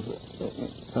to be a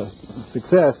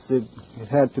success, it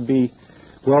had to be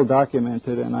well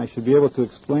documented, and I should be able to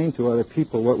explain to other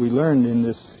people what we learned in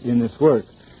this work.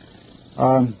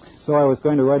 So I was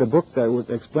going to write a book that would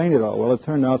explain it all. Well, it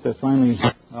turned out that finally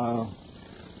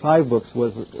 5 books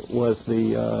was what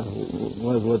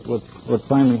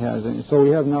finally has it. So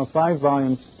we have now 5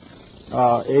 volumes,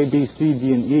 A, B, C,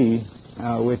 D, and E,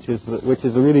 which is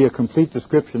really a complete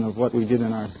description of what we did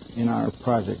in our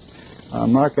project.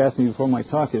 Mark asked me before my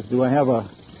talk do I have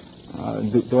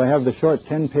the short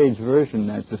 10-page version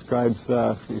that describes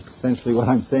essentially what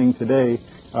I'm saying today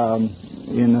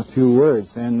in a few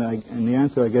words? And the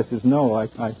answer, I guess, is no. I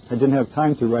didn't have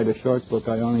time to write a short book.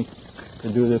 I only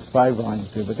could do this 5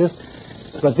 volumes here.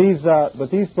 But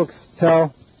these books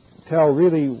tell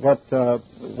really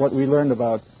what we learned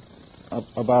about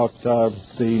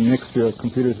the mixture of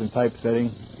computers and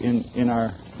typesetting in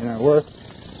our work,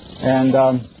 and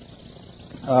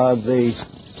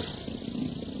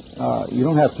you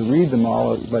don't have to read them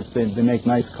all, but they make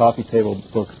nice coffee table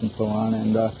books and so on.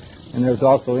 And there's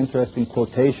also interesting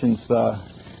quotations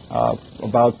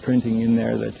about printing in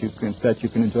there that you can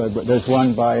enjoy. But there's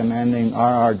one by a man named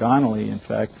R.R. Donnelly, in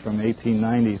fact, from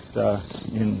 1890s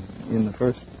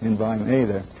in volume A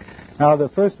there. Now the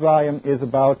first volume is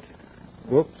about.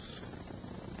 Whoops!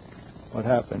 What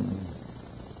happened?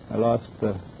 I lost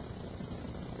the.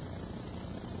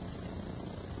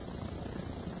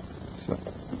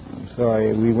 I'm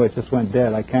sorry, we just went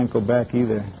dead. I can't go back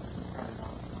either.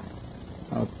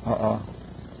 All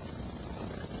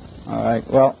right.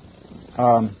 Well,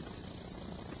 I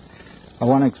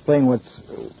want to explain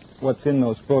what's in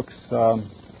those books.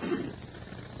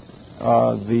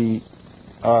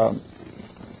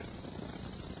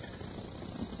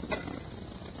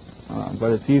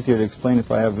 But it's easier to explain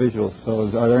if I have visuals. So,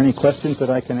 are there any questions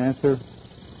that I can answer?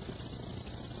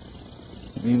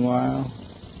 Meanwhile.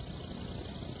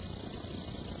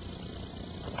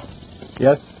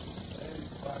 Yes?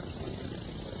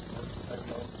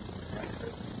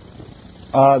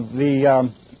 They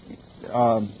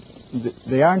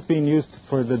aren't being used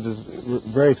for the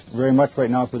very much right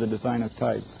now for the design of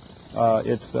type.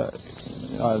 That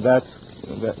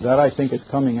I think is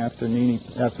coming after we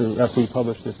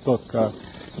publish this book.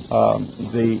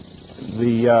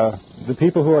 The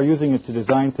people who are using it to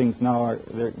design things now are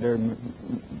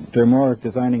they're more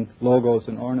designing logos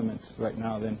and ornaments right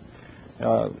now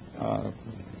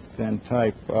than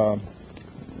type.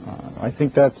 I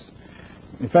think that's,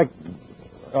 in fact,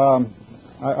 I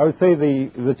would say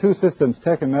the two systems,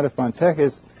 TeX and Metaphon.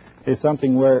 TeX is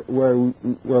something where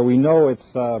we know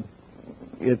it's a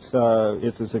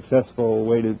successful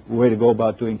way to go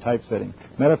about doing typesetting.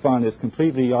 Metaphon is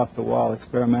completely off the wall,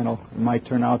 experimental. It might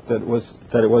turn out that it was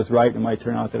right. It might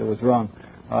turn out that it was wrong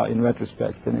in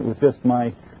retrospect. And it was just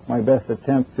my best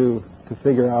attempt to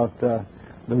figure out the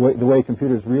way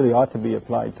computers really ought to be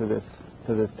applied to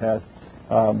this task.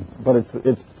 But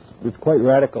it's quite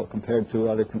radical compared to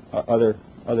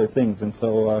other things, and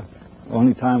so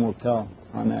only time will tell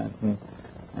on that.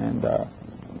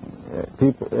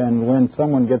 And when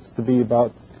someone gets to be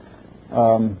about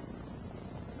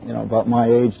my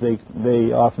age,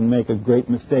 they often make a great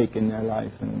mistake in their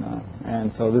life,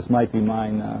 and so this might be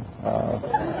mine.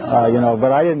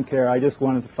 But I didn't care. I just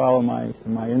wanted to follow my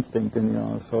instinct,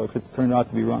 and so if it turned out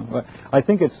to be wrong, but I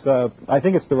think it's the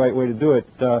right way to do it.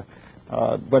 But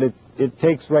it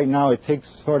takes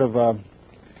sort of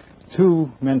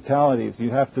two mentalities.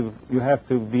 You have to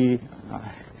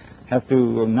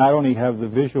not only have the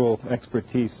visual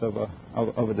expertise of a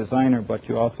designer, but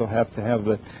you also have to have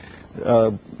a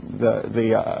little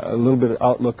bit of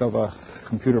outlook of a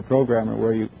computer programmer,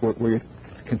 where you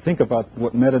can think about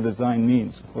what meta design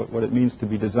means, what it means to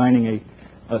be designing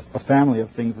a family of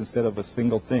things instead of a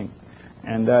single thing,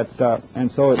 and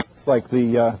so it's like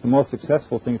the most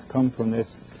successful things come from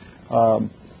this,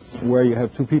 where you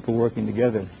have two people working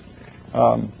together.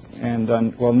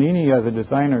 Nini as a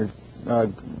designer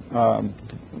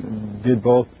did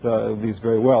both these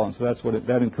very well, and so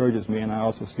that encourages me. And I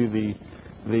also see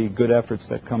the good efforts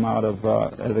that come out of,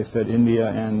 as I said, India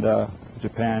and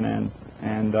Japan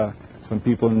and some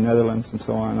people in the Netherlands and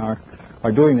so on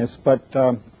are doing this. But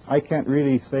I can't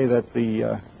really say that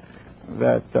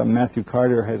that Matthew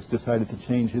Carter has decided to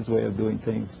change his way of doing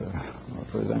things.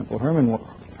 For example,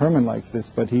 Herman likes this,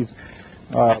 but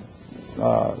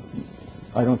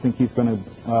I don't think he's going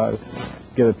to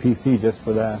get a PC just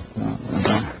for that. No.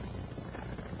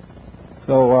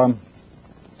 So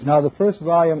now the first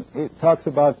volume, it talks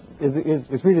about is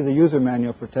really the user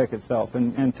manual for TeX itself,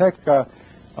 and TeX.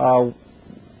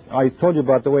 I told you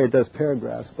about the way it does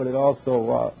paragraphs, but it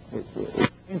also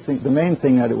the main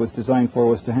thing that it was designed for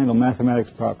was to handle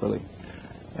mathematics properly,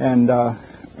 and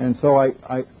so I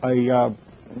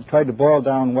tried to boil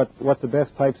down what the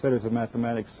best typesetters of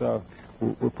mathematics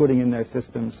were putting in their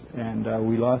systems, and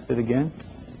we lost it again.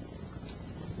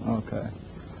 Okay,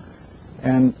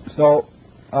 and so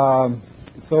I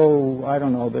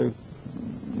don't know. The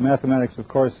mathematics, of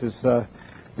course, is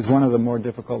one of the more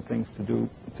difficult things to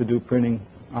do printing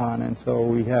on, and so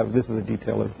we have, this is a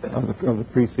detail of the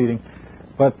preceding,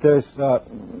 but there's a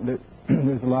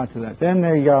lot to that. Then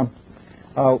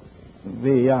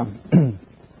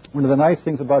one of the nice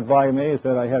things about Volume A is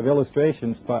that I have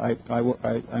illustrations. But I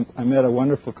met a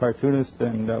wonderful cartoonist,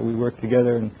 and we worked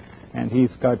together, and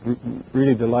he's got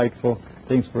really delightful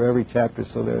things for every chapter.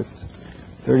 So there's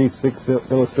 36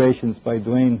 illustrations by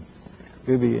Dwayne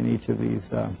Bibby in each of these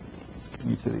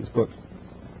books.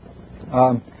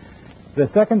 The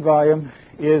second volume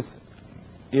is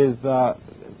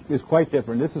quite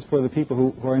different. This is for the people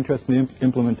who are interested in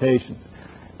implementation,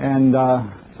 and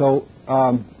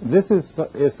this is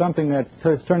something that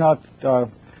turned out to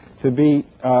be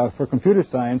for computer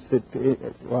science. To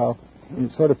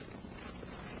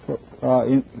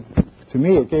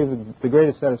me, it gave the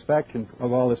greatest satisfaction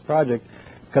of all this project,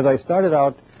 because I started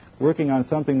out working on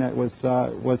something that was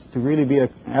to really be an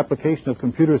application of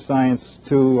computer science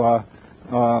to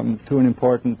an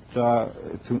important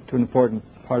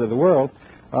part of the world.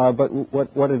 But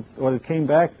what it came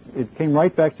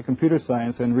right back to computer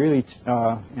science, and really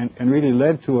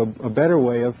led to a better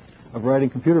way of writing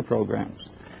computer programs.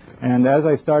 And as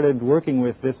I started working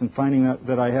with this and finding out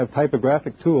that I have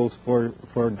typographic tools for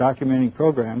documenting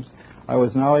programs, I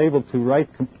was now able to write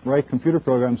computer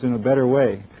programs in a better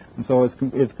way. And so I have this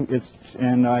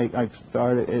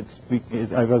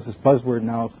buzzword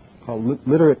now called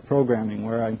literate programming,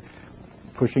 where I'm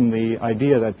pushing the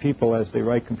idea that people, as they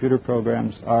write computer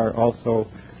programs, are also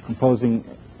composing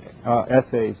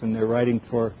essays, and they're writing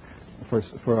for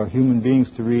human beings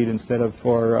to read instead of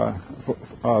for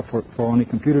only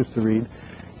computers to read.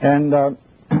 And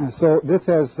So this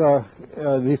has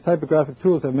these typographic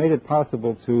tools have made it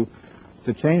possible to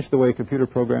change the way computer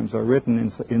programs are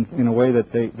written in a way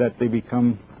that they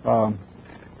become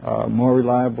more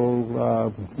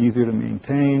reliable, easier to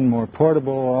maintain, more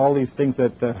portable. All these things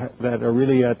that are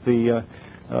really at the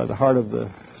heart of the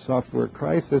software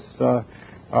crisis are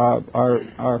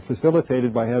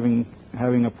facilitated by having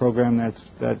a program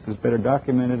that is better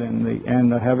documented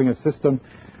and having a system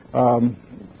like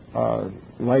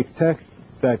TeX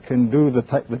that can do the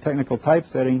technical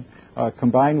typesetting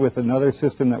combined with another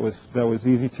system that was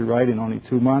easy to write in only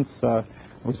 2 months. That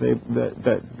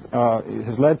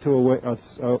has led to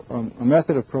a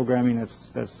method of programming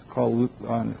that's called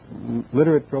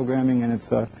literate programming, and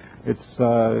it's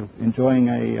enjoying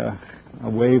a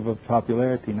wave of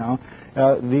popularity now.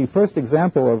 The first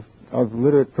example of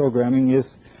literate programming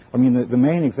is, the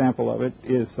main example of it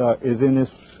is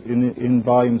in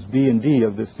volumes B and D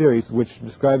of this series, which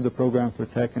describe the program for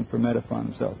TeX and for Metafont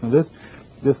themselves. Now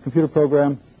this computer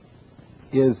program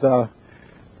is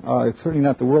certainly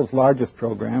not the world's largest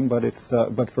program, but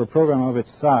for a program of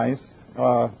its size,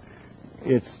 I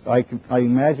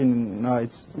imagine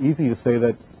it's easy to say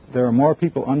that there are more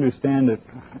people understand it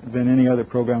than any other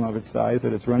program of its size,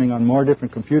 that it's running on more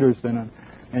different computers than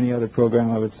any other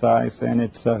program of its size, and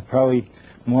it's probably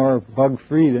more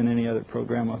bug-free than any other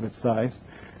program of its size.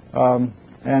 So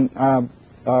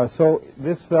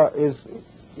this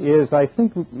is, I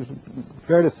think,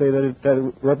 fair to say that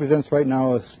it represents right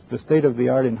now the state of the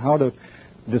art in how to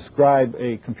describe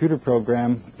a computer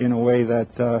program in a way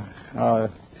that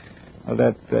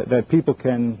that people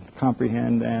can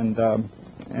comprehend and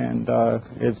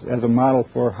as a model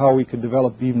for how we could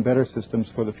develop even better systems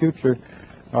for the future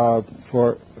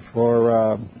for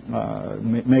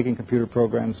making computer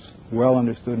programs well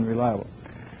understood and reliable.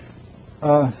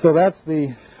 So that's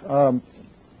the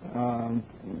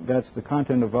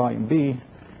content of Volume B,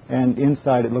 and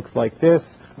inside it looks like this.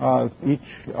 The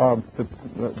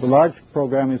large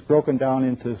program is broken down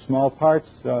into small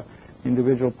parts.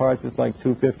 Individual parts is like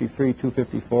 253,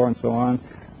 254, and so on.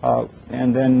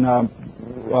 And then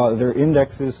there are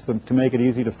indexes to make it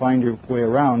easy to find your way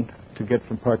around to get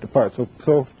from part to part. So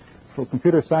for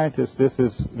computer scientists, this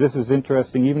is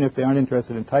interesting, even if they aren't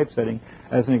interested in typesetting,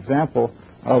 as an example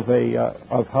of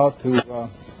how to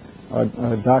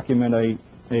document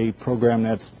a program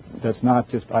that's not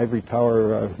just ivory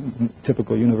tower,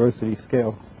 typical university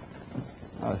scale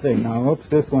thing. Now, oops,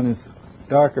 this one is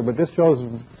darker, but this shows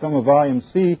some of Volume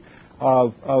C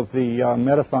of the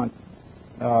Metafont,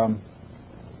 the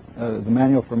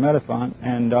manual for Metafont,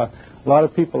 and a lot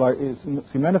of people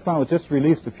Metafont was just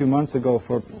released a few months ago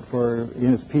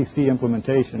in its PC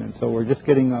implementation, and so we're just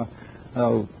getting a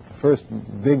first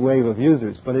big wave of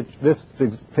users. But this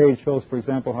page shows, for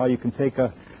example, how you can take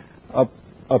a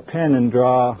pen and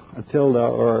draw a tilde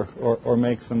or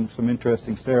make some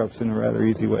interesting stirrups in a rather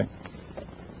easy way.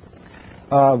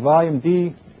 Volume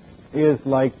D is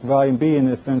like Volume B in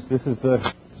this sense. This is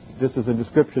a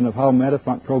description of how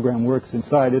Metafont program works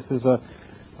inside. This is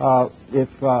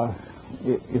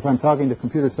if I'm talking to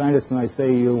computer scientists and I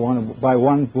say you want to buy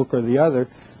one book or the other,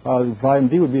 Volume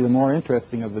D would be the more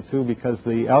interesting of the two, because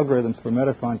the algorithms for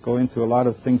Metafont go into a lot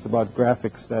of things about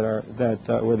graphics where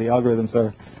the algorithms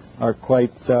are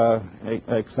quite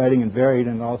exciting and varied,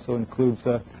 and also includes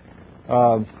a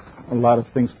lot of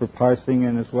things for parsing,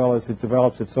 and as well as it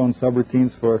develops its own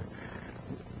subroutines for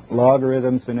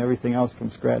logarithms and everything else from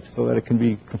scratch, so that it can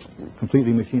be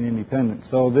completely machine independent.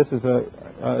 So this is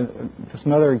just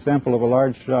another example of a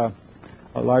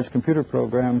large computer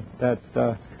program that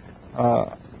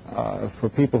for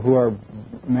people who are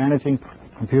managing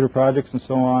computer projects and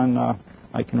so on,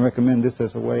 I can recommend this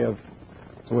as a way of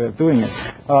doing it.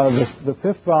 The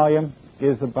fifth volume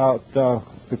is about the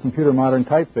computer modern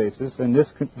typefaces, and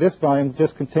this volume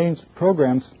just contains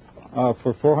programs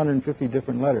for 450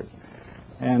 different letters.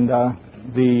 And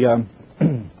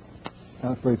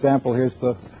for example, here's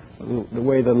the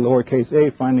way the lowercase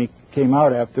a finally came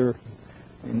out after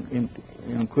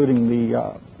including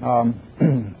the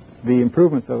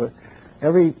improvements of it.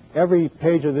 Every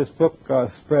page of this book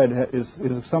spread is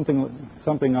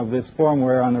something of this form,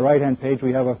 where on the right-hand page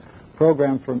we have a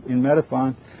program in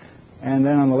Metafont, and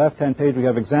then on the left-hand page we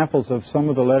have examples of some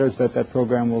of the letters that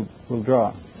program will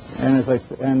draw. And this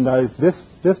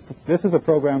is a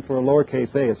program for a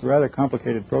lowercase a. It's a rather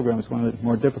complicated program. It's one of the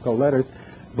more difficult letters,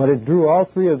 but it drew all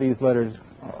three of these letters,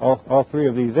 all three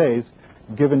of these a's,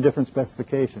 given different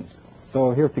specifications. So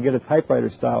here, to get a typewriter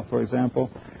style, for example,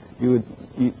 you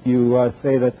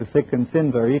say that the thick and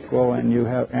thins are equal, and you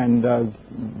have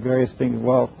various things.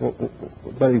 Well,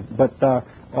 but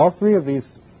all three of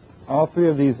these all three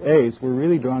of these A's were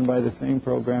really drawn by the same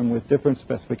program with different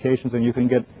specifications, and you can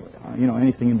get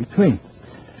anything in between.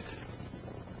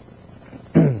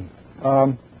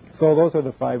 So those are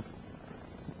the five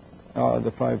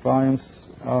volumes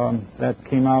that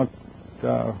came out.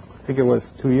 I think it was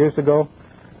 2 years ago,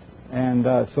 and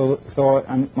so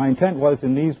my intent was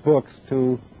in these books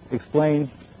to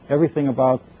explain everything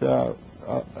about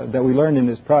that we learned in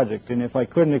this project. And if I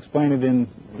couldn't explain it in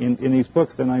these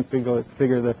books, then I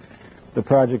figure that the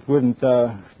project wouldn't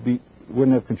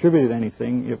have contributed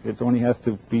anything if it only has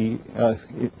to be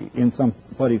in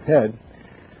somebody's head.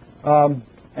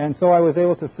 And so I was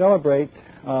able to celebrate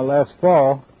last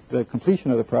fall the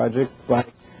completion of the project by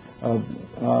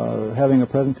having a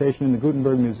presentation in the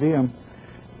Gutenberg Museum,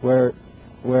 where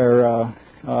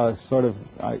sort of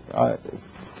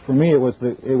for me it was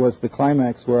the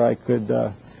climax where I could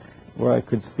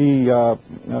see go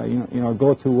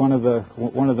to one of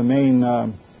the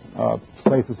main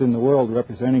places in the world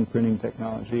representing printing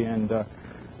technology and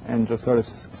just sort of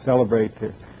celebrate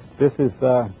here. This is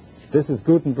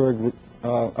Gutenberg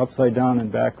upside down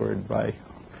and backward by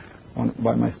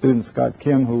my student Scott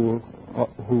Kim, who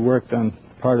worked on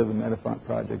part of the Metafont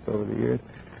project over the years.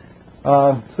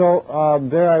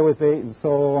 There I was.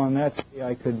 So on that day,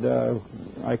 I could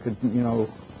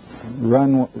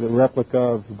run the replica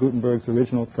of Gutenberg's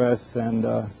original press, and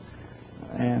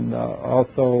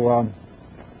also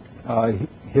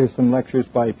hear some lectures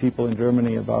by people in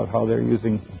Germany about how they're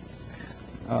using,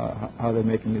 how they're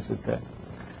making use of that.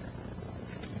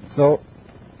 So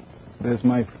there's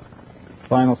my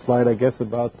final slide, I guess,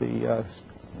 about the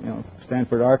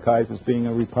Stanford Archives as being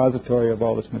a repository of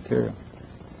all this material.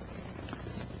 I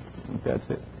think that's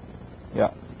it.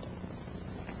 Yeah.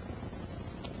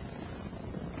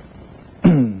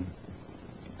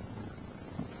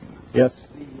 Yes. The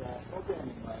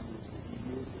programming language that you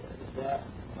use there,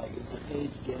 is the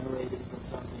page generated from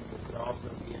something that could also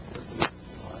be interpreted as a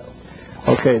file?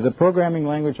 Okay, the programming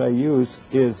language I use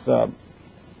is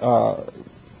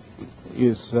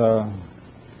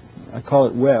I call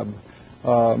it Web,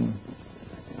 but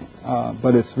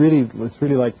it's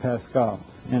really like Pascal,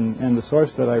 and the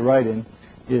source that I write in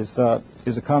is a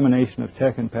combination of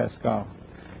TeX and Pascal,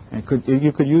 and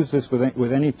you could use this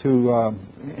with any two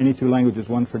languages,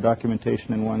 one for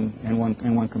documentation and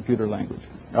one computer language,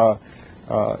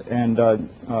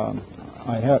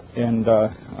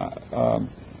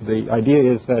 the idea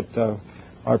is that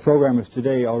our programmers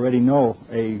today already know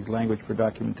a language for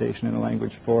documentation and a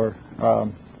language for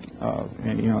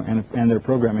and their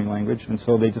programming language, and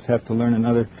so they just have to learn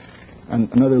another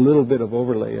little bit of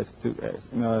overlay as to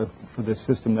for this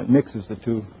system that mixes the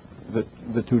two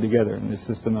together. And this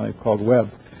system that I've called Web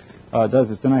does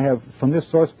this. Then I have, from this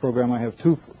source program, I have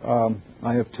two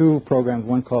programs,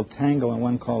 one called Tangle and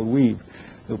one called Weave.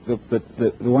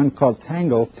 The one called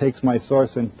Tangle takes my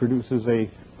source and produces a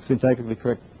syntactically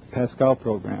correct Pascal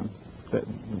program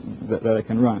that I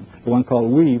can run. The one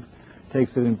called Weave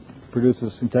takes it and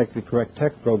produces a syntactically correct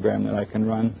TeX program that I can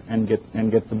run and get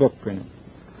the book printed.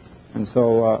 And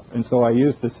so I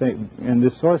use the same. And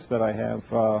this source that I have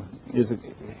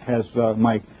has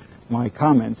my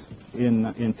comments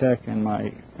in TeX and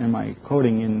my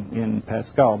coding in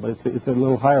Pascal, but it's a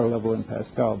little higher level in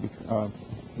Pascal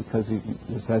because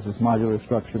this has this modular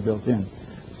structure built in.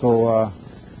 So.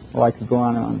 Well, I could go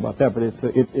on and on about that, but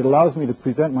it allows me to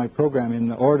present my program in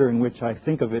the order in which I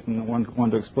think of it and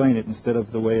want to explain it, instead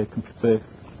of the way the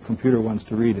computer wants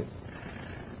to read it.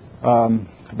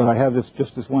 But I have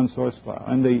just this one source file,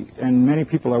 and many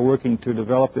people are working to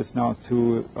develop this now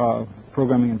to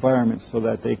programming environments so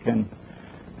that the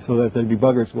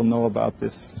debuggers will know about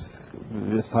this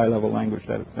high-level language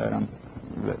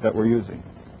that we're using.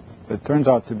 It turns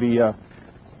out to be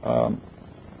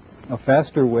a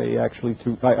faster way, actually,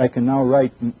 I can now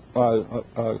write a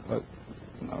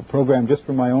program just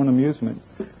for my own amusement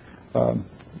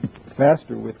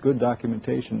faster with good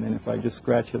documentation than if I just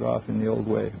scratch it off in the old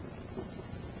way.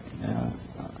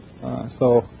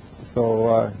 So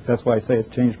that's why I say it's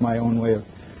changed my own way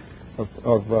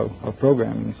of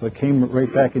programming. So it came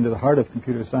right back into the heart of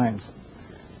computer science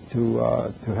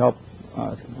to help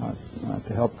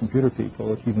computer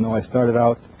people, even though I started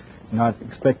out not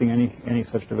expecting any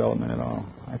such development at all.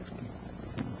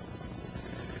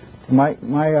 One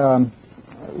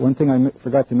thing I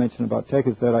forgot to mention about TeX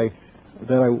is that I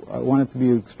want it to be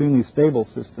an extremely stable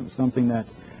system, something that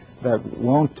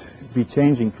won't be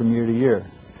changing from year to year,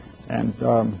 and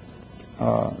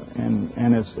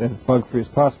as bug-free as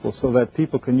possible, so that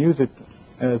people can use it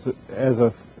as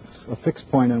a fixed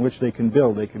point in which they can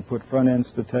build. They can put front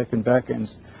ends to TeX and back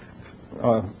ends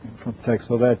from TeX,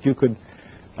 so that you could.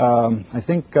 I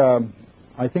think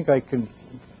I can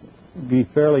be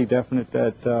fairly definite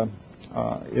that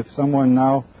if someone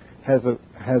now has a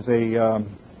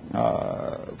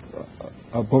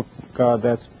book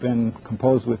that's been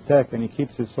composed with tech and he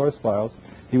keeps his source files,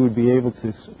 he would be able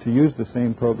to use the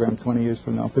same program 20 years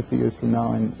from now, 50 years from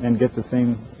now, and get the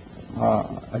same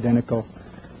identical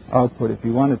output if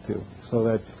he wanted to.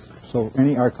 So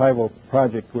any archival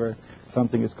project where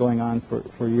something is going on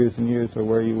for years and years, or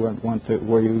where you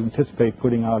anticipate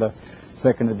putting out a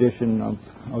second edition of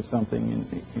something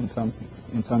in some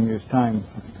years' time,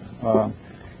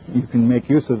 you can make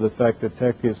use of the fact that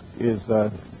tech is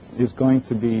going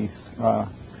to be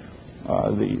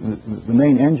the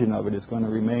main engine of it is going to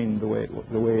remain the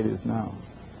way it is now.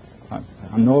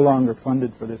 I'm no longer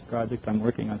funded for this project. I'm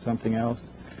working on something else,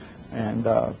 and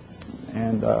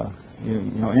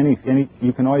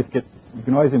you can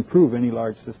always improve any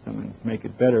large system and make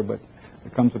it better, but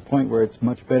there comes a point where it's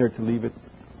much better to leave it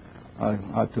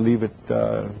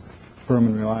firm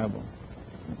and reliable.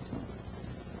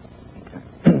 Okay.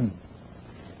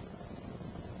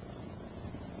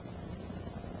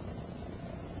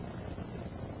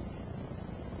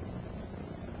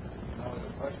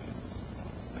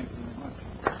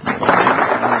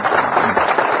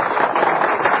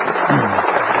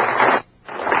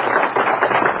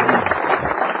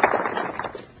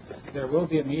 There will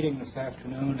be a meeting this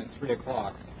afternoon at 3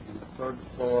 o'clock in the third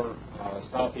floor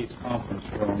southeast conference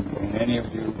room. And any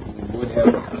of you who would have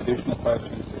additional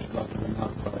questions that you'd like to bring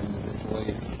up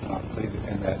individually, please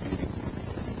attend that meeting.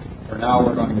 For now,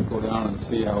 we're going to go down and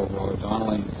see how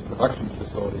Donnelling's production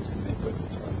facilities can make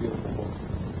it beautiful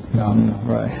down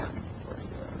right.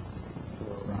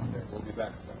 around there. We'll be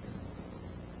back.